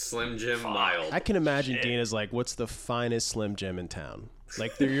legit Slim Jim mild. I can imagine Dina's like, what's the finest Slim Jim in town?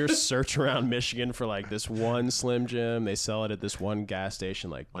 Like, they're your search around Michigan for like this one Slim Jim. They sell it at this one gas station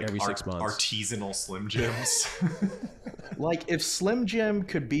like every 6 months. Artisanal Slim Jims. Like, if Slim Jim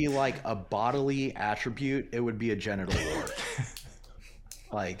could be like a bodily attribute, it would be a genital wart.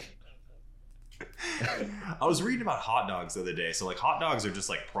 Like, I was reading about hot dogs the other day. So like, hot dogs are just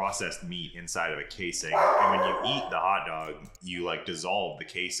like processed meat inside of a casing, and when you eat the hot dog, you like dissolve the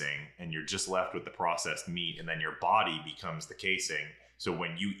casing and you're just left with the processed meat, and then your body becomes the casing. So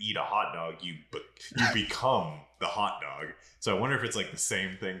when you eat a hot dog, you become the hot dog. So I wonder if it's like the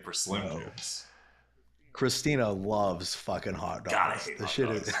same thing for Slim Jims. Christina loves fucking hot dogs. God, I hate the hot shit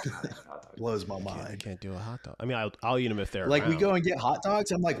dogs. blows my mind. I can't do a hot dog. I mean, I'll eat them if they're like around. We go and get hot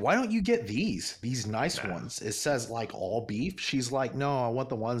dogs. I'm like, why don't you get these nice ones? It says like all beef. She's like, no, I want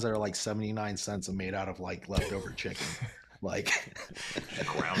the ones that are like 79 cents and made out of like leftover chicken. Like,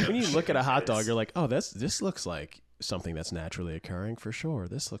 when you look at a hot dog, you're like, oh, this looks like something that's naturally occurring for sure.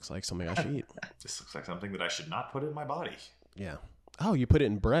 This looks like something I should eat. This looks like something that I should not put in my body. Yeah. Oh, you put it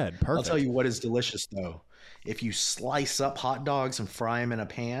in bread. Perfect. I'll tell you what is delicious though. If you slice up hot dogs and fry them in a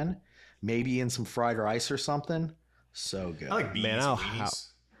pan, maybe in some fried rice or something, so good. I like beans and weenies.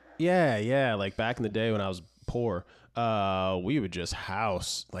 Yeah. Like back in the day when I was poor, we would just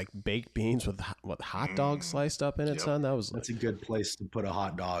house like baked beans with hot dogs sliced up in it, son. That's a good place to put a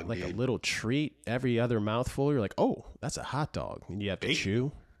hot dog. Like dude. A little treat. Every other mouthful, you're like, oh, that's a hot dog, and you have to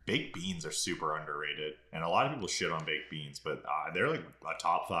chew. Baked beans are super underrated, and a lot of people shit on baked beans, but they're like a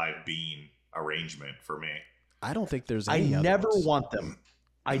top 5 bean arrangement for me. I don't think there's I any never others. want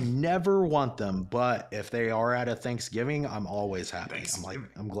them, but if they are at a Thanksgiving, I'm always happy.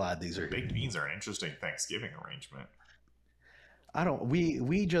 I'm glad these are baked beans are an interesting Thanksgiving arrangement.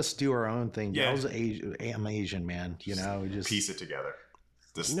 We just do our own thing. Yeah. I'm Asian, man. You know, we just piece it together.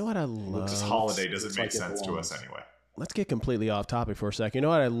 You know what I love? This holiday doesn't make sense to us anyway. Let's get completely off topic for a second. You know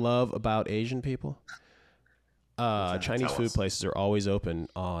what I love about Asian people? Chinese food places are always open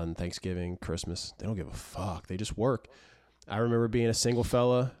on Thanksgiving, Christmas. They don't give a fuck. They just work. I remember being a single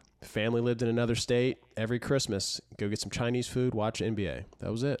fella. Family lived in another state. Every Christmas, go get some Chinese food, watch NBA.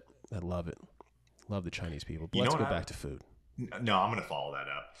 That was it. I love it. Love the Chinese people. But let's go back to food. No, I'm going to follow that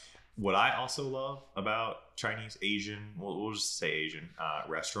up. What I also love about Chinese, Asian, we'll just say Asian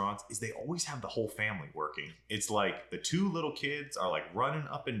restaurants is they always have the whole family working. It's like the two little kids are like running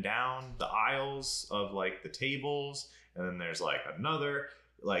up and down the aisles of like the tables. And then there's like another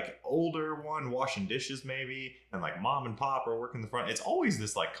like older one washing dishes maybe. And like mom and pop are working the front. It's always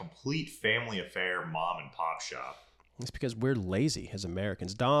this like complete family affair mom and pop shop. It's because we're lazy as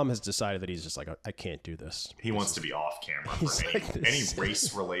Americans. Dom has decided that he's just like, I can't do this. He wants to be off camera for any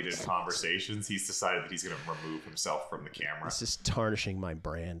race-related conversations. He's decided that he's going to remove himself from the camera. This is tarnishing my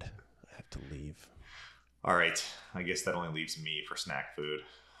brand. I have to leave. All right. I guess that only leaves me for snack food.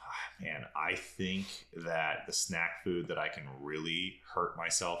 Man, I think that the snack food that I can really hurt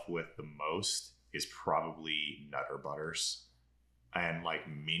myself with the most is probably Nutter Butters. And like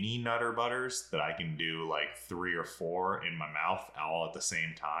mini Nutter Butters that I can do like 3 or 4 in my mouth all at the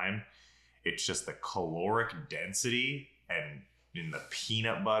same time. It's just the caloric density and in the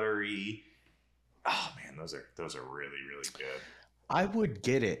peanut buttery. Oh man, those are really, really good. I would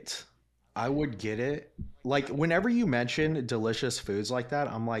get it. Like whenever you mention delicious foods like that,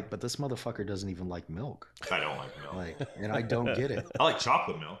 I'm like, but this motherfucker doesn't even like milk. I don't like milk. And I don't get it. I like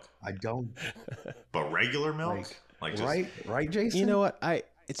chocolate milk. I don't. But regular milk? Like just, right, Jason? You know what?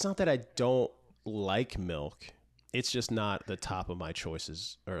 It's not that I don't like milk. It's just not the top of my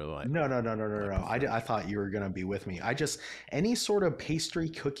choices. Or like No. I thought you were going to be with me. Any sort of pastry,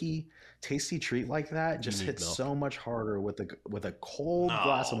 cookie, tasty treat like that just hits so much harder with a cold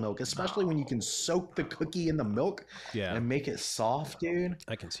glass of milk, especially when you can soak the cookie in the milk and make it soft, dude.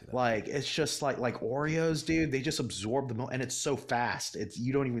 I can see that. Like it's just like Oreos, dude. They just absorb the milk, and it's so fast.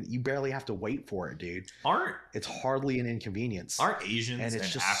 You barely have to wait for it, dude. It's hardly an inconvenience. Aren't Asians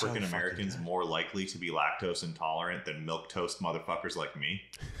and African Americans more likely to be lactose intolerant than milk toast motherfuckers like me?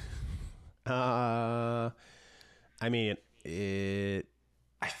 I mean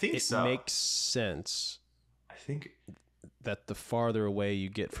I think it makes sense. I think that the farther away you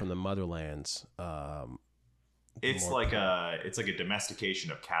get from the motherlands, it's like a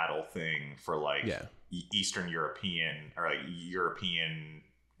domestication of cattle thing for like Eastern European or like European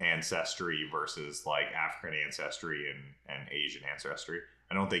ancestry versus like African ancestry and Asian ancestry.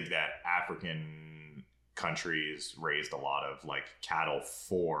 I don't think that African countries raised a lot of like cattle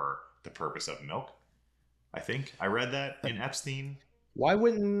for the purpose of milk. I think I read that in Epstein. Why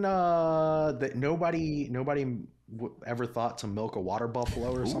wouldn't that nobody ever thought to milk a water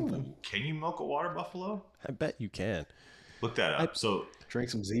buffalo or something? Can you milk a water buffalo? I bet you can. Look that up. So drink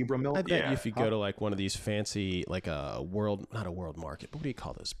some zebra milk. I bet you if you go to like one of these fancy, like not a world market, but what do you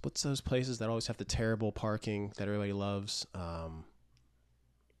call those? What's those places that always have the terrible parking that everybody loves? What's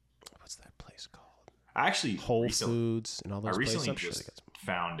that place called? I actually Whole Foods and all those places. I recently just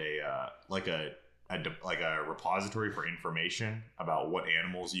found a repository for information about what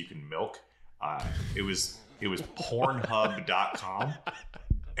animals you can milk. It was Pornhub.com.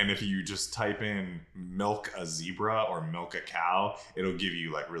 And if you just type in milk a zebra or milk a cow, it'll give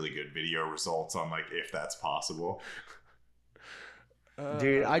you like really good video results on like if that's possible.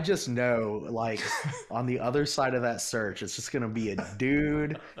 Dude, I just know like on the other side of that search, it's just going to be a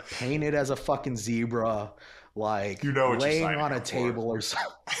dude painted as a fucking zebra, like laying on a table or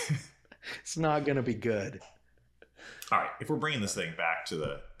something. It's not going to be good. All right, if we're bringing this thing back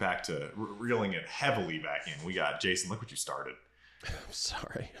to reeling it heavily back in, we got Jason. Look what you started. I'm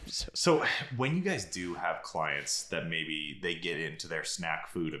sorry. So when you guys do have clients that maybe they get into their snack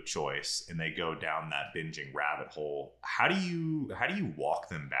food of choice and they go down that binging rabbit hole, how do you walk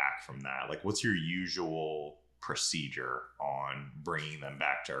them back from that? Like, what's your usual procedure on bringing them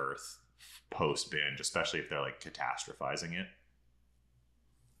back to earth post binge, especially if they're like catastrophizing it?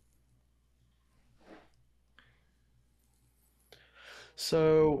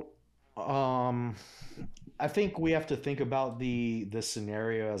 So, I think we have to think about the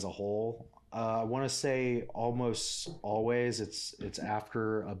scenario as a whole. I want to say almost always it's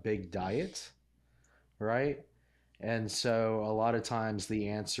after a big diet, right? And so a lot of times the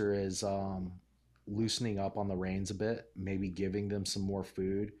answer is loosening up on the reins a bit, maybe giving them some more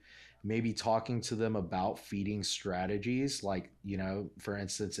food, maybe talking to them about feeding strategies. Like, you know, for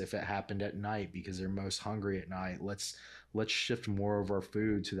instance, if it happened at night because they're most hungry at night, let's shift more of our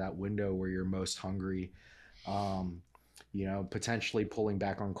food to that window where you're most hungry. You know, potentially pulling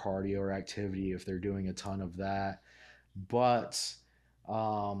back on cardio or activity if they're doing a ton of that. But,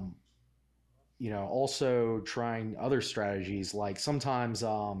 also trying other strategies. Like sometimes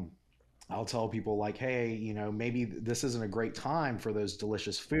I'll tell people like, hey, maybe this isn't a great time for those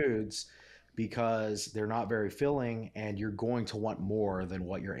delicious foods because they're not very filling and you're going to want more than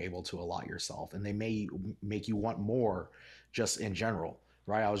what you're able to allot yourself. And they may make you want more just in general,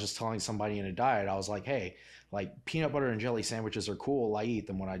 right? I was just telling somebody in a diet, I was like, hey, like peanut butter and jelly sandwiches are cool. I eat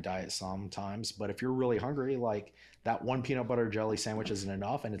them when I diet sometimes, but if you're really hungry, like that one peanut butter jelly sandwich isn't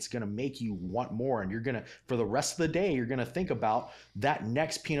enough, and it's going to make you want more. And you're going to, for the rest of the day, you're going to think about that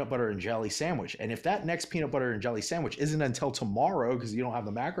next peanut butter and jelly sandwich. And if that next peanut butter and jelly sandwich isn't until tomorrow because you don't have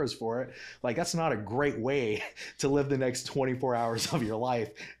the macros for it, like that's not a great way to live the next 24 hours of your life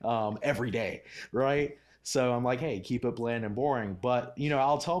every day, right? So I'm like, hey, keep it bland and boring. But,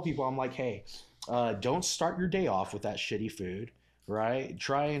 I'll tell people, I'm like, hey, don't start your day off with that shitty food, right?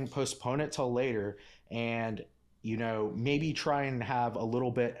 Try and postpone it till later, and maybe try and have a little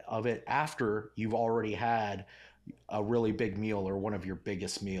bit of it after you've already had a really big meal or one of your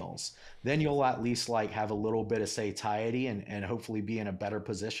biggest meals. Then you'll at least like have a little bit of satiety and hopefully be in a better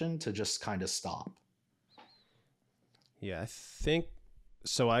position to just kind of stop. Yeah, I think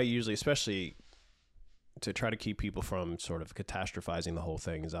so. I usually, especially to try to keep people from sort of catastrophizing the whole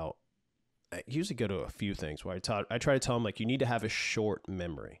thing, I usually go to a few things where I try to tell them like you need to have a short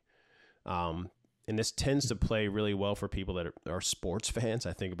memory. And this tends to play really well for people that are sports fans.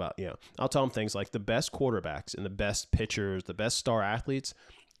 I think about, I'll tell them things like the best quarterbacks and the best pitchers, the best star athletes,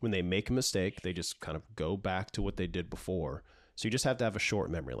 when they make a mistake, they just kind of go back to what they did before. So you just have to have a short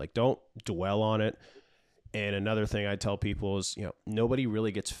memory. Like don't dwell on it. And another thing I tell people is, nobody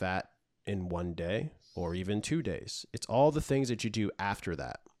really gets fat in one day or even 2 days. It's all the things that you do after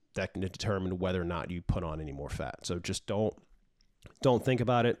that can determine whether or not you put on any more fat. So just don't think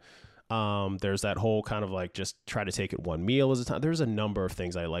about it. There's that whole kind of like just try to take it one meal at a time. There's a number of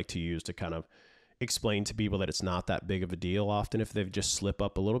things I like to use to kind of explain to people that it's not that big of a deal often if they've just slip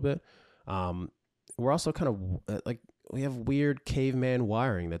up a little bit. We're also kind of like we have weird caveman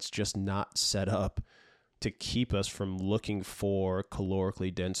wiring that's just not set up to keep us from looking for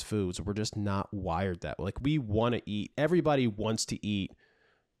calorically dense foods. We're just not wired that way. Like we want to eat, everybody wants to eat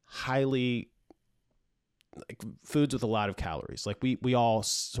highly like foods with a lot of calories. Like we all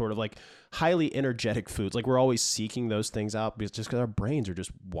sort of like highly energetic foods. Like we're always seeking those things out because our brains are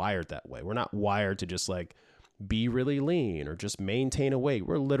just wired that way. We're not wired to just like be really lean or just maintain a weight.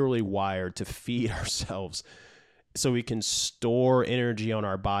 We're literally wired to feed ourselves so we can store energy on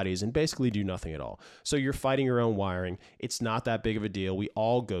our bodies and basically do nothing at all. So you're fighting your own wiring. It's not that big of a deal. We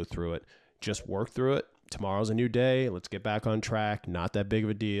all go through it. Just work through it. Tomorrow's a new day. Let's get back on track. Not that big of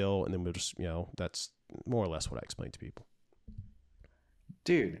a deal. And then we'll just, that's more or less what I explain to people.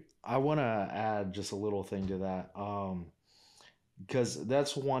 Dude, I want to add just a little thing to that. Because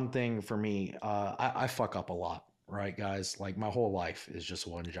that's one thing for me. I fuck up a lot. Right, guys? Like my whole life is just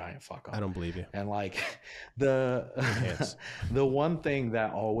one giant fuck up. I don't believe you. And like the one thing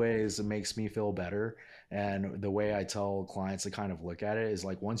that always makes me feel better, and the way I tell clients to kind of look at it is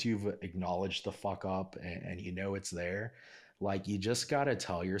like once you've acknowledged the fuck up and it's there, like you just got to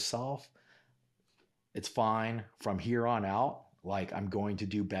tell yourself it's fine from here on out. Like I'm going to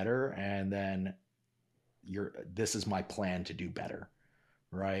do better, and then this is my plan to do better,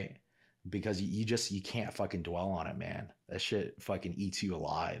 right? Because you can't fucking dwell on it, man. That shit fucking eats you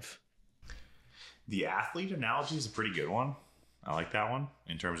alive. The athlete analogy is a pretty good one. I like that one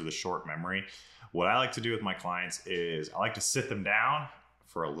in terms of the short memory. What I like to do with my clients is I like to sit them down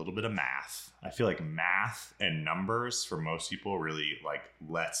for a little bit of math. I feel like math and numbers for most people really like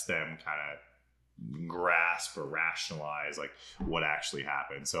lets them kind of grasp or rationalize like what actually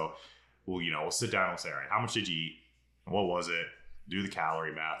happened. So we'll sit down and we'll say, all right, how much did you eat? What was it? Do the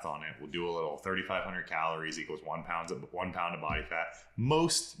calorie math on it. We'll do a little 3,500 calories equals 1 pound of body fat.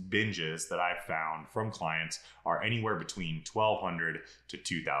 Most binges that I've found from clients are anywhere between 1,200 to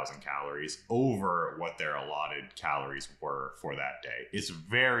 2,000 calories over what their allotted calories were for that day. It's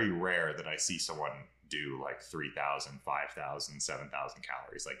very rare that I see someone do like 3,000, 5,000, 7,000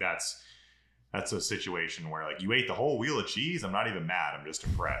 calories. Like that's a situation where like you ate the whole wheel of cheese. I'm not even mad. I'm just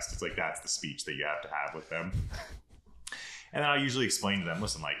impressed. It's like that's the speech that you have to have with them. And then I usually explain to them,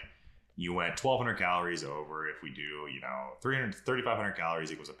 listen, like you went 1,200 calories over. If we do, 3,500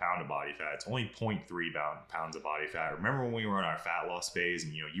 calories equals a pound of body fat. It's only 0.3 pounds of body fat. Remember when we were in our fat loss phase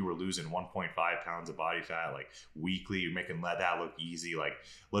and, you were losing 1.5 pounds of body fat, like weekly, you're making that look easy. Like,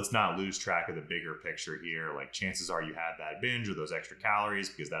 let's not lose track of the bigger picture here. Like chances are you had that binge or those extra calories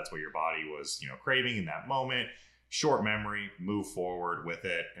because that's what your body was, craving in that moment. short memory, move forward with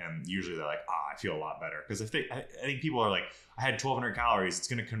it, and usually they're like, I feel a lot better. Because I think people are like, I had 1,200 calories, it's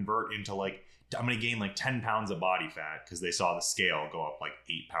going to convert into like, I'm going to gain like 10 pounds of body fat, because they saw the scale go up like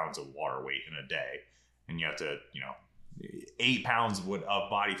 8 pounds of water weight in a day. And you have to, 8 pounds of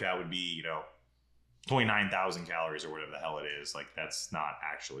body fat would be, 29,000 calories or whatever the hell it is. Like, that's not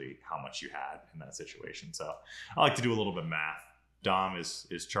actually how much you had in that situation. So I like to do a little bit of math. Dom, is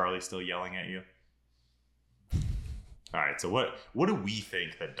Charlie still yelling at you? All right. So what do we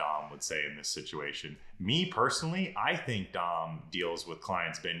think that Dom would say in this situation? Me personally, I think Dom deals with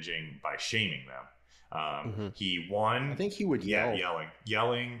clients binging by shaming them. He won. I think he would yell. Yeah,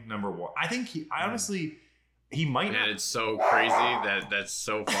 yelling. Number one. I think honestly, he might not. It's so crazy that's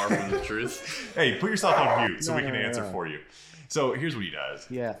so far from the truth. Hey, put yourself on mute so we can answer for you. So here's what he does.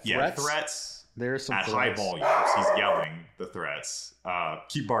 Yeah. Threats. There's some at threats. High volumes. He's yelling the threats.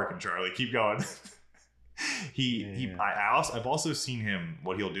 Keep barking, Charlie. Keep going. I've also seen him.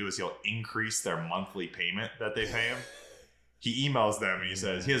 What he'll do is he'll increase their monthly payment that they pay him. He emails them and he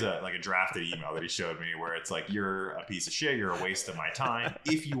says, he has a drafted email that he showed me where it's like, you're a piece of shit, you're a waste of my time.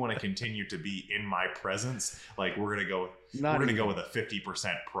 If you want to continue to be in my presence, like we're gonna go with a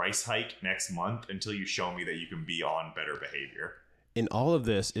 50% price hike next month until you show me that you can be on better behavior. And all of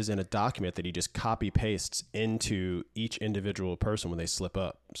this is in a document that he just copy pastes into each individual person when they slip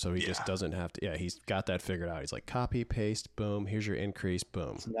up. So he just doesn't have to. Yeah, he's got that figured out. He's like, copy, paste, boom. Here's your increase,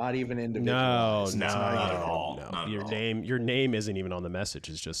 boom. It's not even individual. No, not at all. No. Not Your at all. your name isn't even on the message.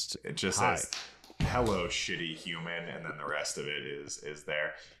 It just hi. Says, hello, shitty human, and then the rest of it is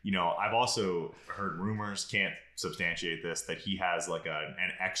there. I've also heard rumors, can't substantiate this, that he has like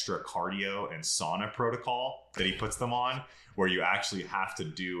an extra cardio and sauna protocol that he puts them on, where you actually have to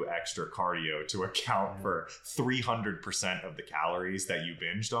do extra cardio to account for 300% of the calories that you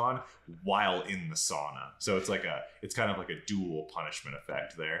binged on while in the sauna. So it's kind of like a dual punishment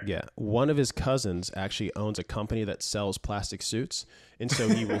effect there. Yeah. One of his cousins actually owns a company that sells plastic suits. And so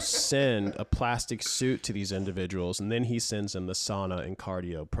he will send a plastic suit to these individuals, and then he sends them the sauna and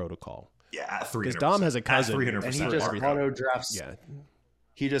cardio protocol. Yeah, at 300%. Because Dom has a cousin. 300%. And he just auto drafts. Yeah.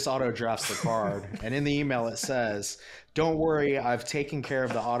 He just auto drafts the card, and in the email it says, "Don't worry, I've taken care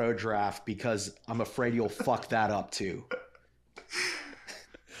of the auto draft because I'm afraid you'll fuck that up too."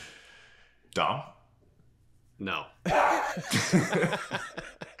 Dom? No.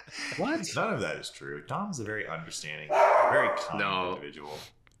 What? None of that is true. Dom's a very understanding, very kind individual.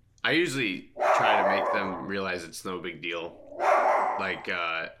 I usually try to make them realize it's no big deal. Like,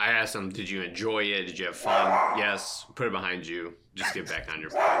 I asked them, did you enjoy it? Did you have fun? Yes. Put it behind you. Just get back on your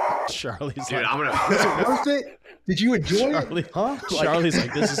path. Charlie's Dude, like, I'm going Was it worth it? Did you enjoy Charlie, it? Huh? Charlie's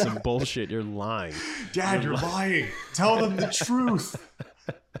like, this is some bullshit. You're lying. Dad, you're lying. Tell them the truth.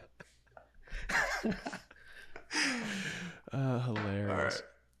 Hilarious. All right.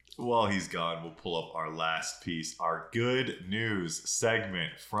 While he's gone, we'll pull up our last piece. Our good news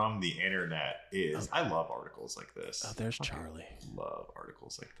segment from the internet is, I love articles like this. Oh, there's Charlie. Love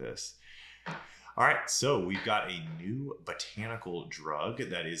articles like this. All right, so we've got a new botanical drug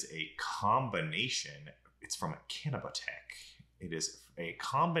that is a combination. It's from Cannabotech. It is a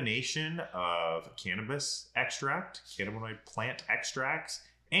combination of cannabis extract, cannabinoid plant extracts,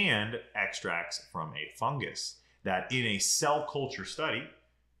 and extracts from a fungus that in a cell culture study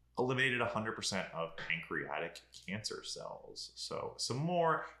eliminated 100% of pancreatic cancer cells. So some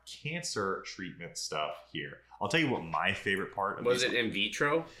more cancer treatment stuff here. I'll tell you what my favorite part of Was it in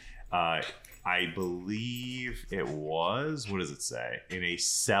vitro? I believe it was. What does it say? In a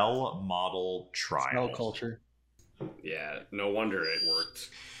cell model trial. Cell culture. Yeah, no wonder it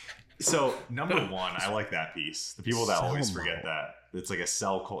worked. So number one, I like that piece. The people that always forget that it's like a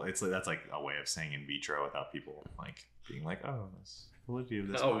cell culture. It's like, that's like a way of saying in vitro without people like being like, oh, this validity of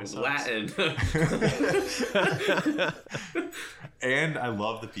this. Oh, it's Latin. And I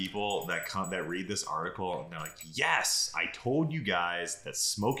love the people that read this article and they're like, yes, I told you guys that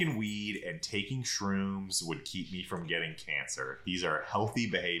smoking weed and taking shrooms would keep me from getting cancer. These are healthy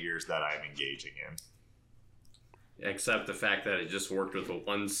behaviors that I'm engaging in. Except the fact that it just worked with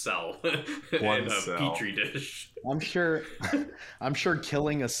one cell in a petri dish. I'm sure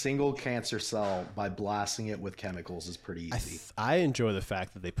killing a single cancer cell by blasting it with chemicals is pretty easy. I enjoy the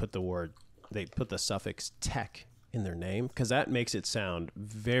fact that they put the suffix tech in their name, because that makes it sound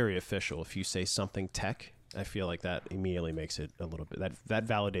very official. If you say something tech, I feel like that immediately makes it a little bit, that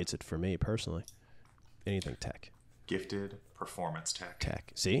validates it for me personally. Anything tech. Gifted performance tech.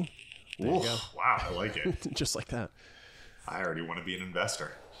 Tech. See? Oof, wow, I like it. Just like that. I already want to be an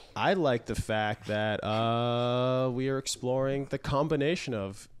investor. I like the fact that we are exploring the combination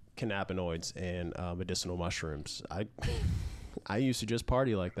of cannabinoids and medicinal mushrooms. I used to just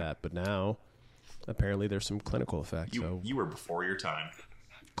party like that, but now apparently there's some clinical effects. You were before your time.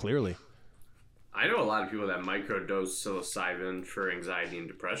 Clearly. I know a lot of people that microdose psilocybin for anxiety and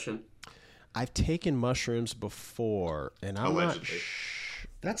depression. I've taken mushrooms before, and I'm Allegedly.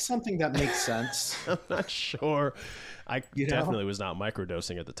 That's something that makes sense. I'm not sure. I definitely was not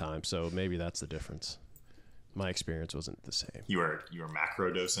microdosing at the time, so maybe that's the difference. My experience wasn't the same. You were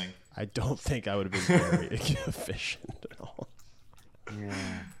macro dosing. I don't think I would have been very efficient at all. Yeah.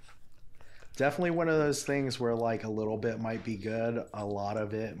 Definitely one of those things where like a little bit might be good, a lot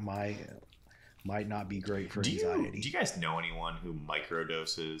of it might not be great for anxiety. Do you guys know anyone who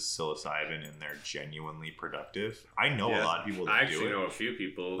microdoses psilocybin and they're genuinely productive? I know a lot of people that do it. I actually know a few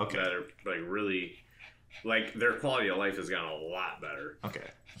people that are like really, like their quality of life has gotten a lot better. Okay.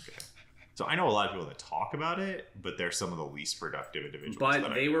 So I know a lot of people that talk about it, but they're some of the least productive individuals.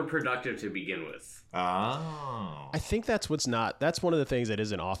 But they were productive to begin with. Oh. I think that's one of the things that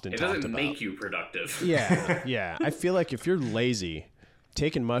isn't often talked about. It doesn't make you productive. Yeah. I feel like if you're lazy,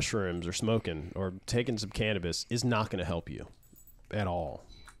 taking mushrooms or smoking or taking some cannabis is not going to help you at all.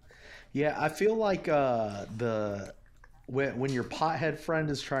 Yeah, I feel like when your pothead friend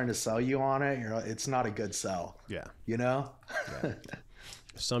is trying to sell you on it, it's not a good sell. Yeah. You know? Yeah.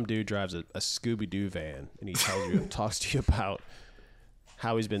 Some dude drives a Scooby-Doo van and he talks to you about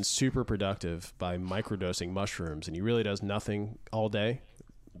how he's been super productive by microdosing mushrooms, and he really does nothing all day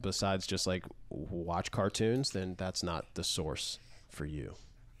besides just like watch cartoons, then that's not the source for you.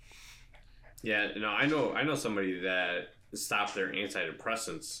 Yeah, no, I know somebody that stopped their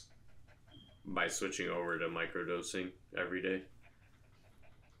antidepressants by switching over to microdosing every day.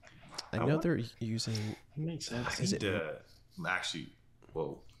 I know they're using. Makes sense. I need to actually.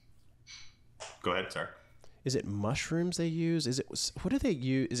 Whoa. Go ahead, sorry. Is it mushrooms they use? What do they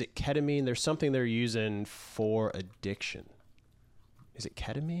use? Is it ketamine? There's something they're using for addiction. Is it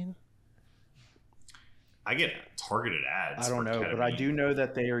ketamine? I get targeted ads. I don't know, ketamine. but I do know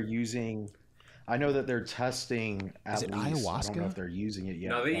that they are using. I know that they're testing at least. Ayahuasca? I don't know if they're using it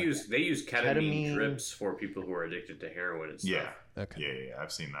yet. No, they use ketamine drips for people who are addicted to heroin and stuff. Yeah. Okay. Yeah,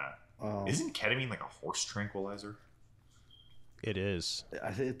 I've seen that. Isn't ketamine like a horse tranquilizer? It is.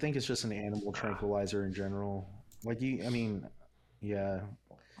 I think it's just an animal tranquilizer in general. Like yeah.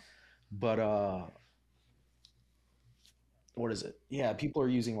 But what is it? Yeah, people are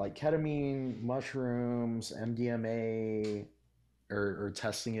using like ketamine, mushrooms, MDMA, or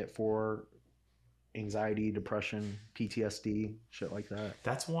testing it for anxiety, depression, PTSD, shit like that.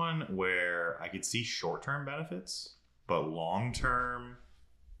 That's one where I could see short-term benefits, but long-term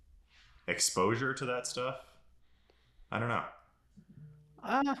exposure to that stuff, I don't know.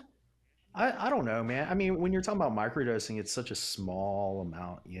 I don't know, man. I mean, when you're talking about microdosing, it's such a small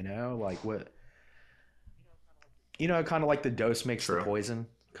amount, like what, kind of like the dose makes the poison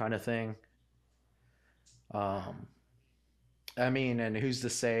kind of thing. I mean, and who's to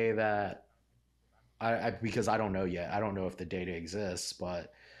say that because I don't know yet. I don't know if the data exists,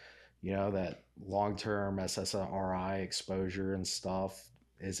 but that long-term SSRI exposure and stuff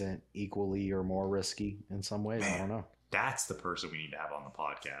isn't equally or more risky in some ways. Man. I don't know. That's the person we need to have on the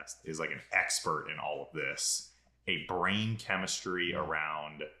podcast, is like an expert in all of this, a brain chemistry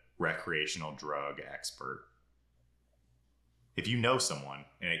around recreational drug expert. If you know someone,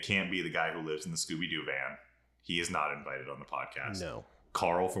 and it can't be the guy who lives in the Scooby-Doo van, he is not invited on the podcast. No.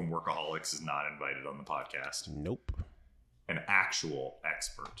 Carl from Workaholics is not invited on the podcast. Nope. An actual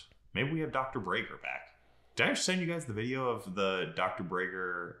expert. Maybe we have Dr. Brager back. Did I ever send you guys the video of the Dr.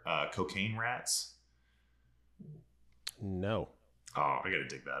 Brager cocaine rats? No. Oh, I gotta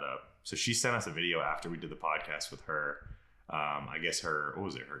dig that up. So she sent us a video after we did the podcast with her. I guess what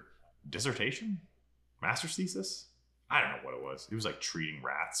was it? Her dissertation? Master's thesis? I don't know what it was. It was like treating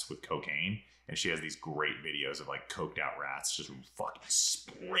rats with cocaine. And she has these great videos of like coked out rats just fucking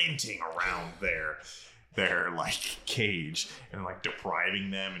sprinting around their like cage and like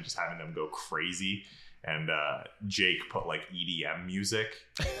depriving them and just having them go crazy. And Jake put like EDM music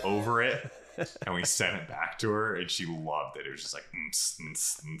over it. And we sent it back to her, and she loved it. It was just like, just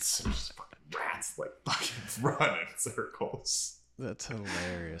fucking rats, like fucking run in circles. That's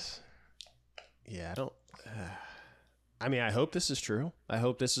hilarious. Yeah, I mean, I hope this is true. I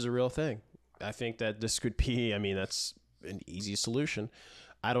hope this is a real thing. I think that this could be, that's an easy solution.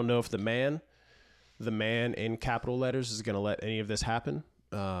 I don't know if the man in capital letters is going to let any of this happen,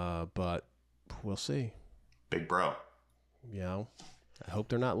 but we'll see. Big bro. I hope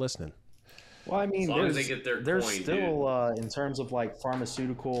they're not listening. Well, I mean, as long as they get their there's coin, still in terms of like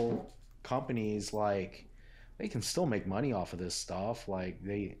pharmaceutical companies, like they can still make money off of this stuff. Like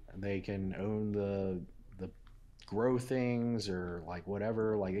they can own the grow things or like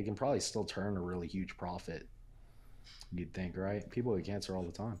whatever. Like they can probably still turn a really huge profit. You'd think, right? People get cancer all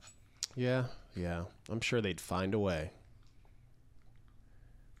the time. Yeah. I'm sure they'd find a way.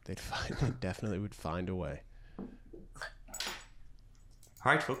 They definitely would find a way. All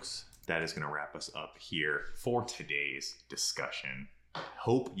right, folks, that is going to wrap us up here for today's discussion.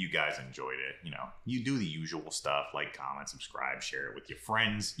 Hope you guys enjoyed it. You know, you do the usual stuff like comment, subscribe, share it with your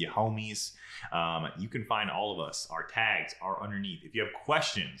friends, your homies. You can find all of us. Our tags are underneath. If you have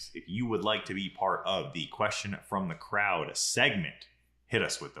questions, if you would like to be part of the question from the crowd segment, hit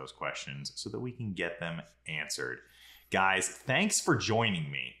us with those questions so that we can get them answered. Guys, thanks for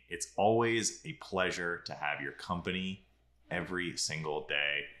joining me. It's always a pleasure to have your company every single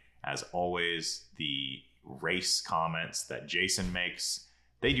day. As always, the race comments that Jason makes,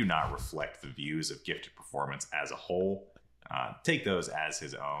 they do not reflect the views of Gifted Performance as a whole. Take those as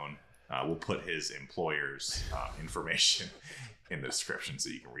his own. We'll put his employer's information in the description so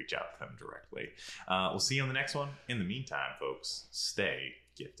you can reach out to them directly. We'll see you on the next one. In the meantime, folks, stay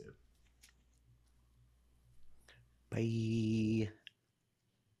gifted. Bye.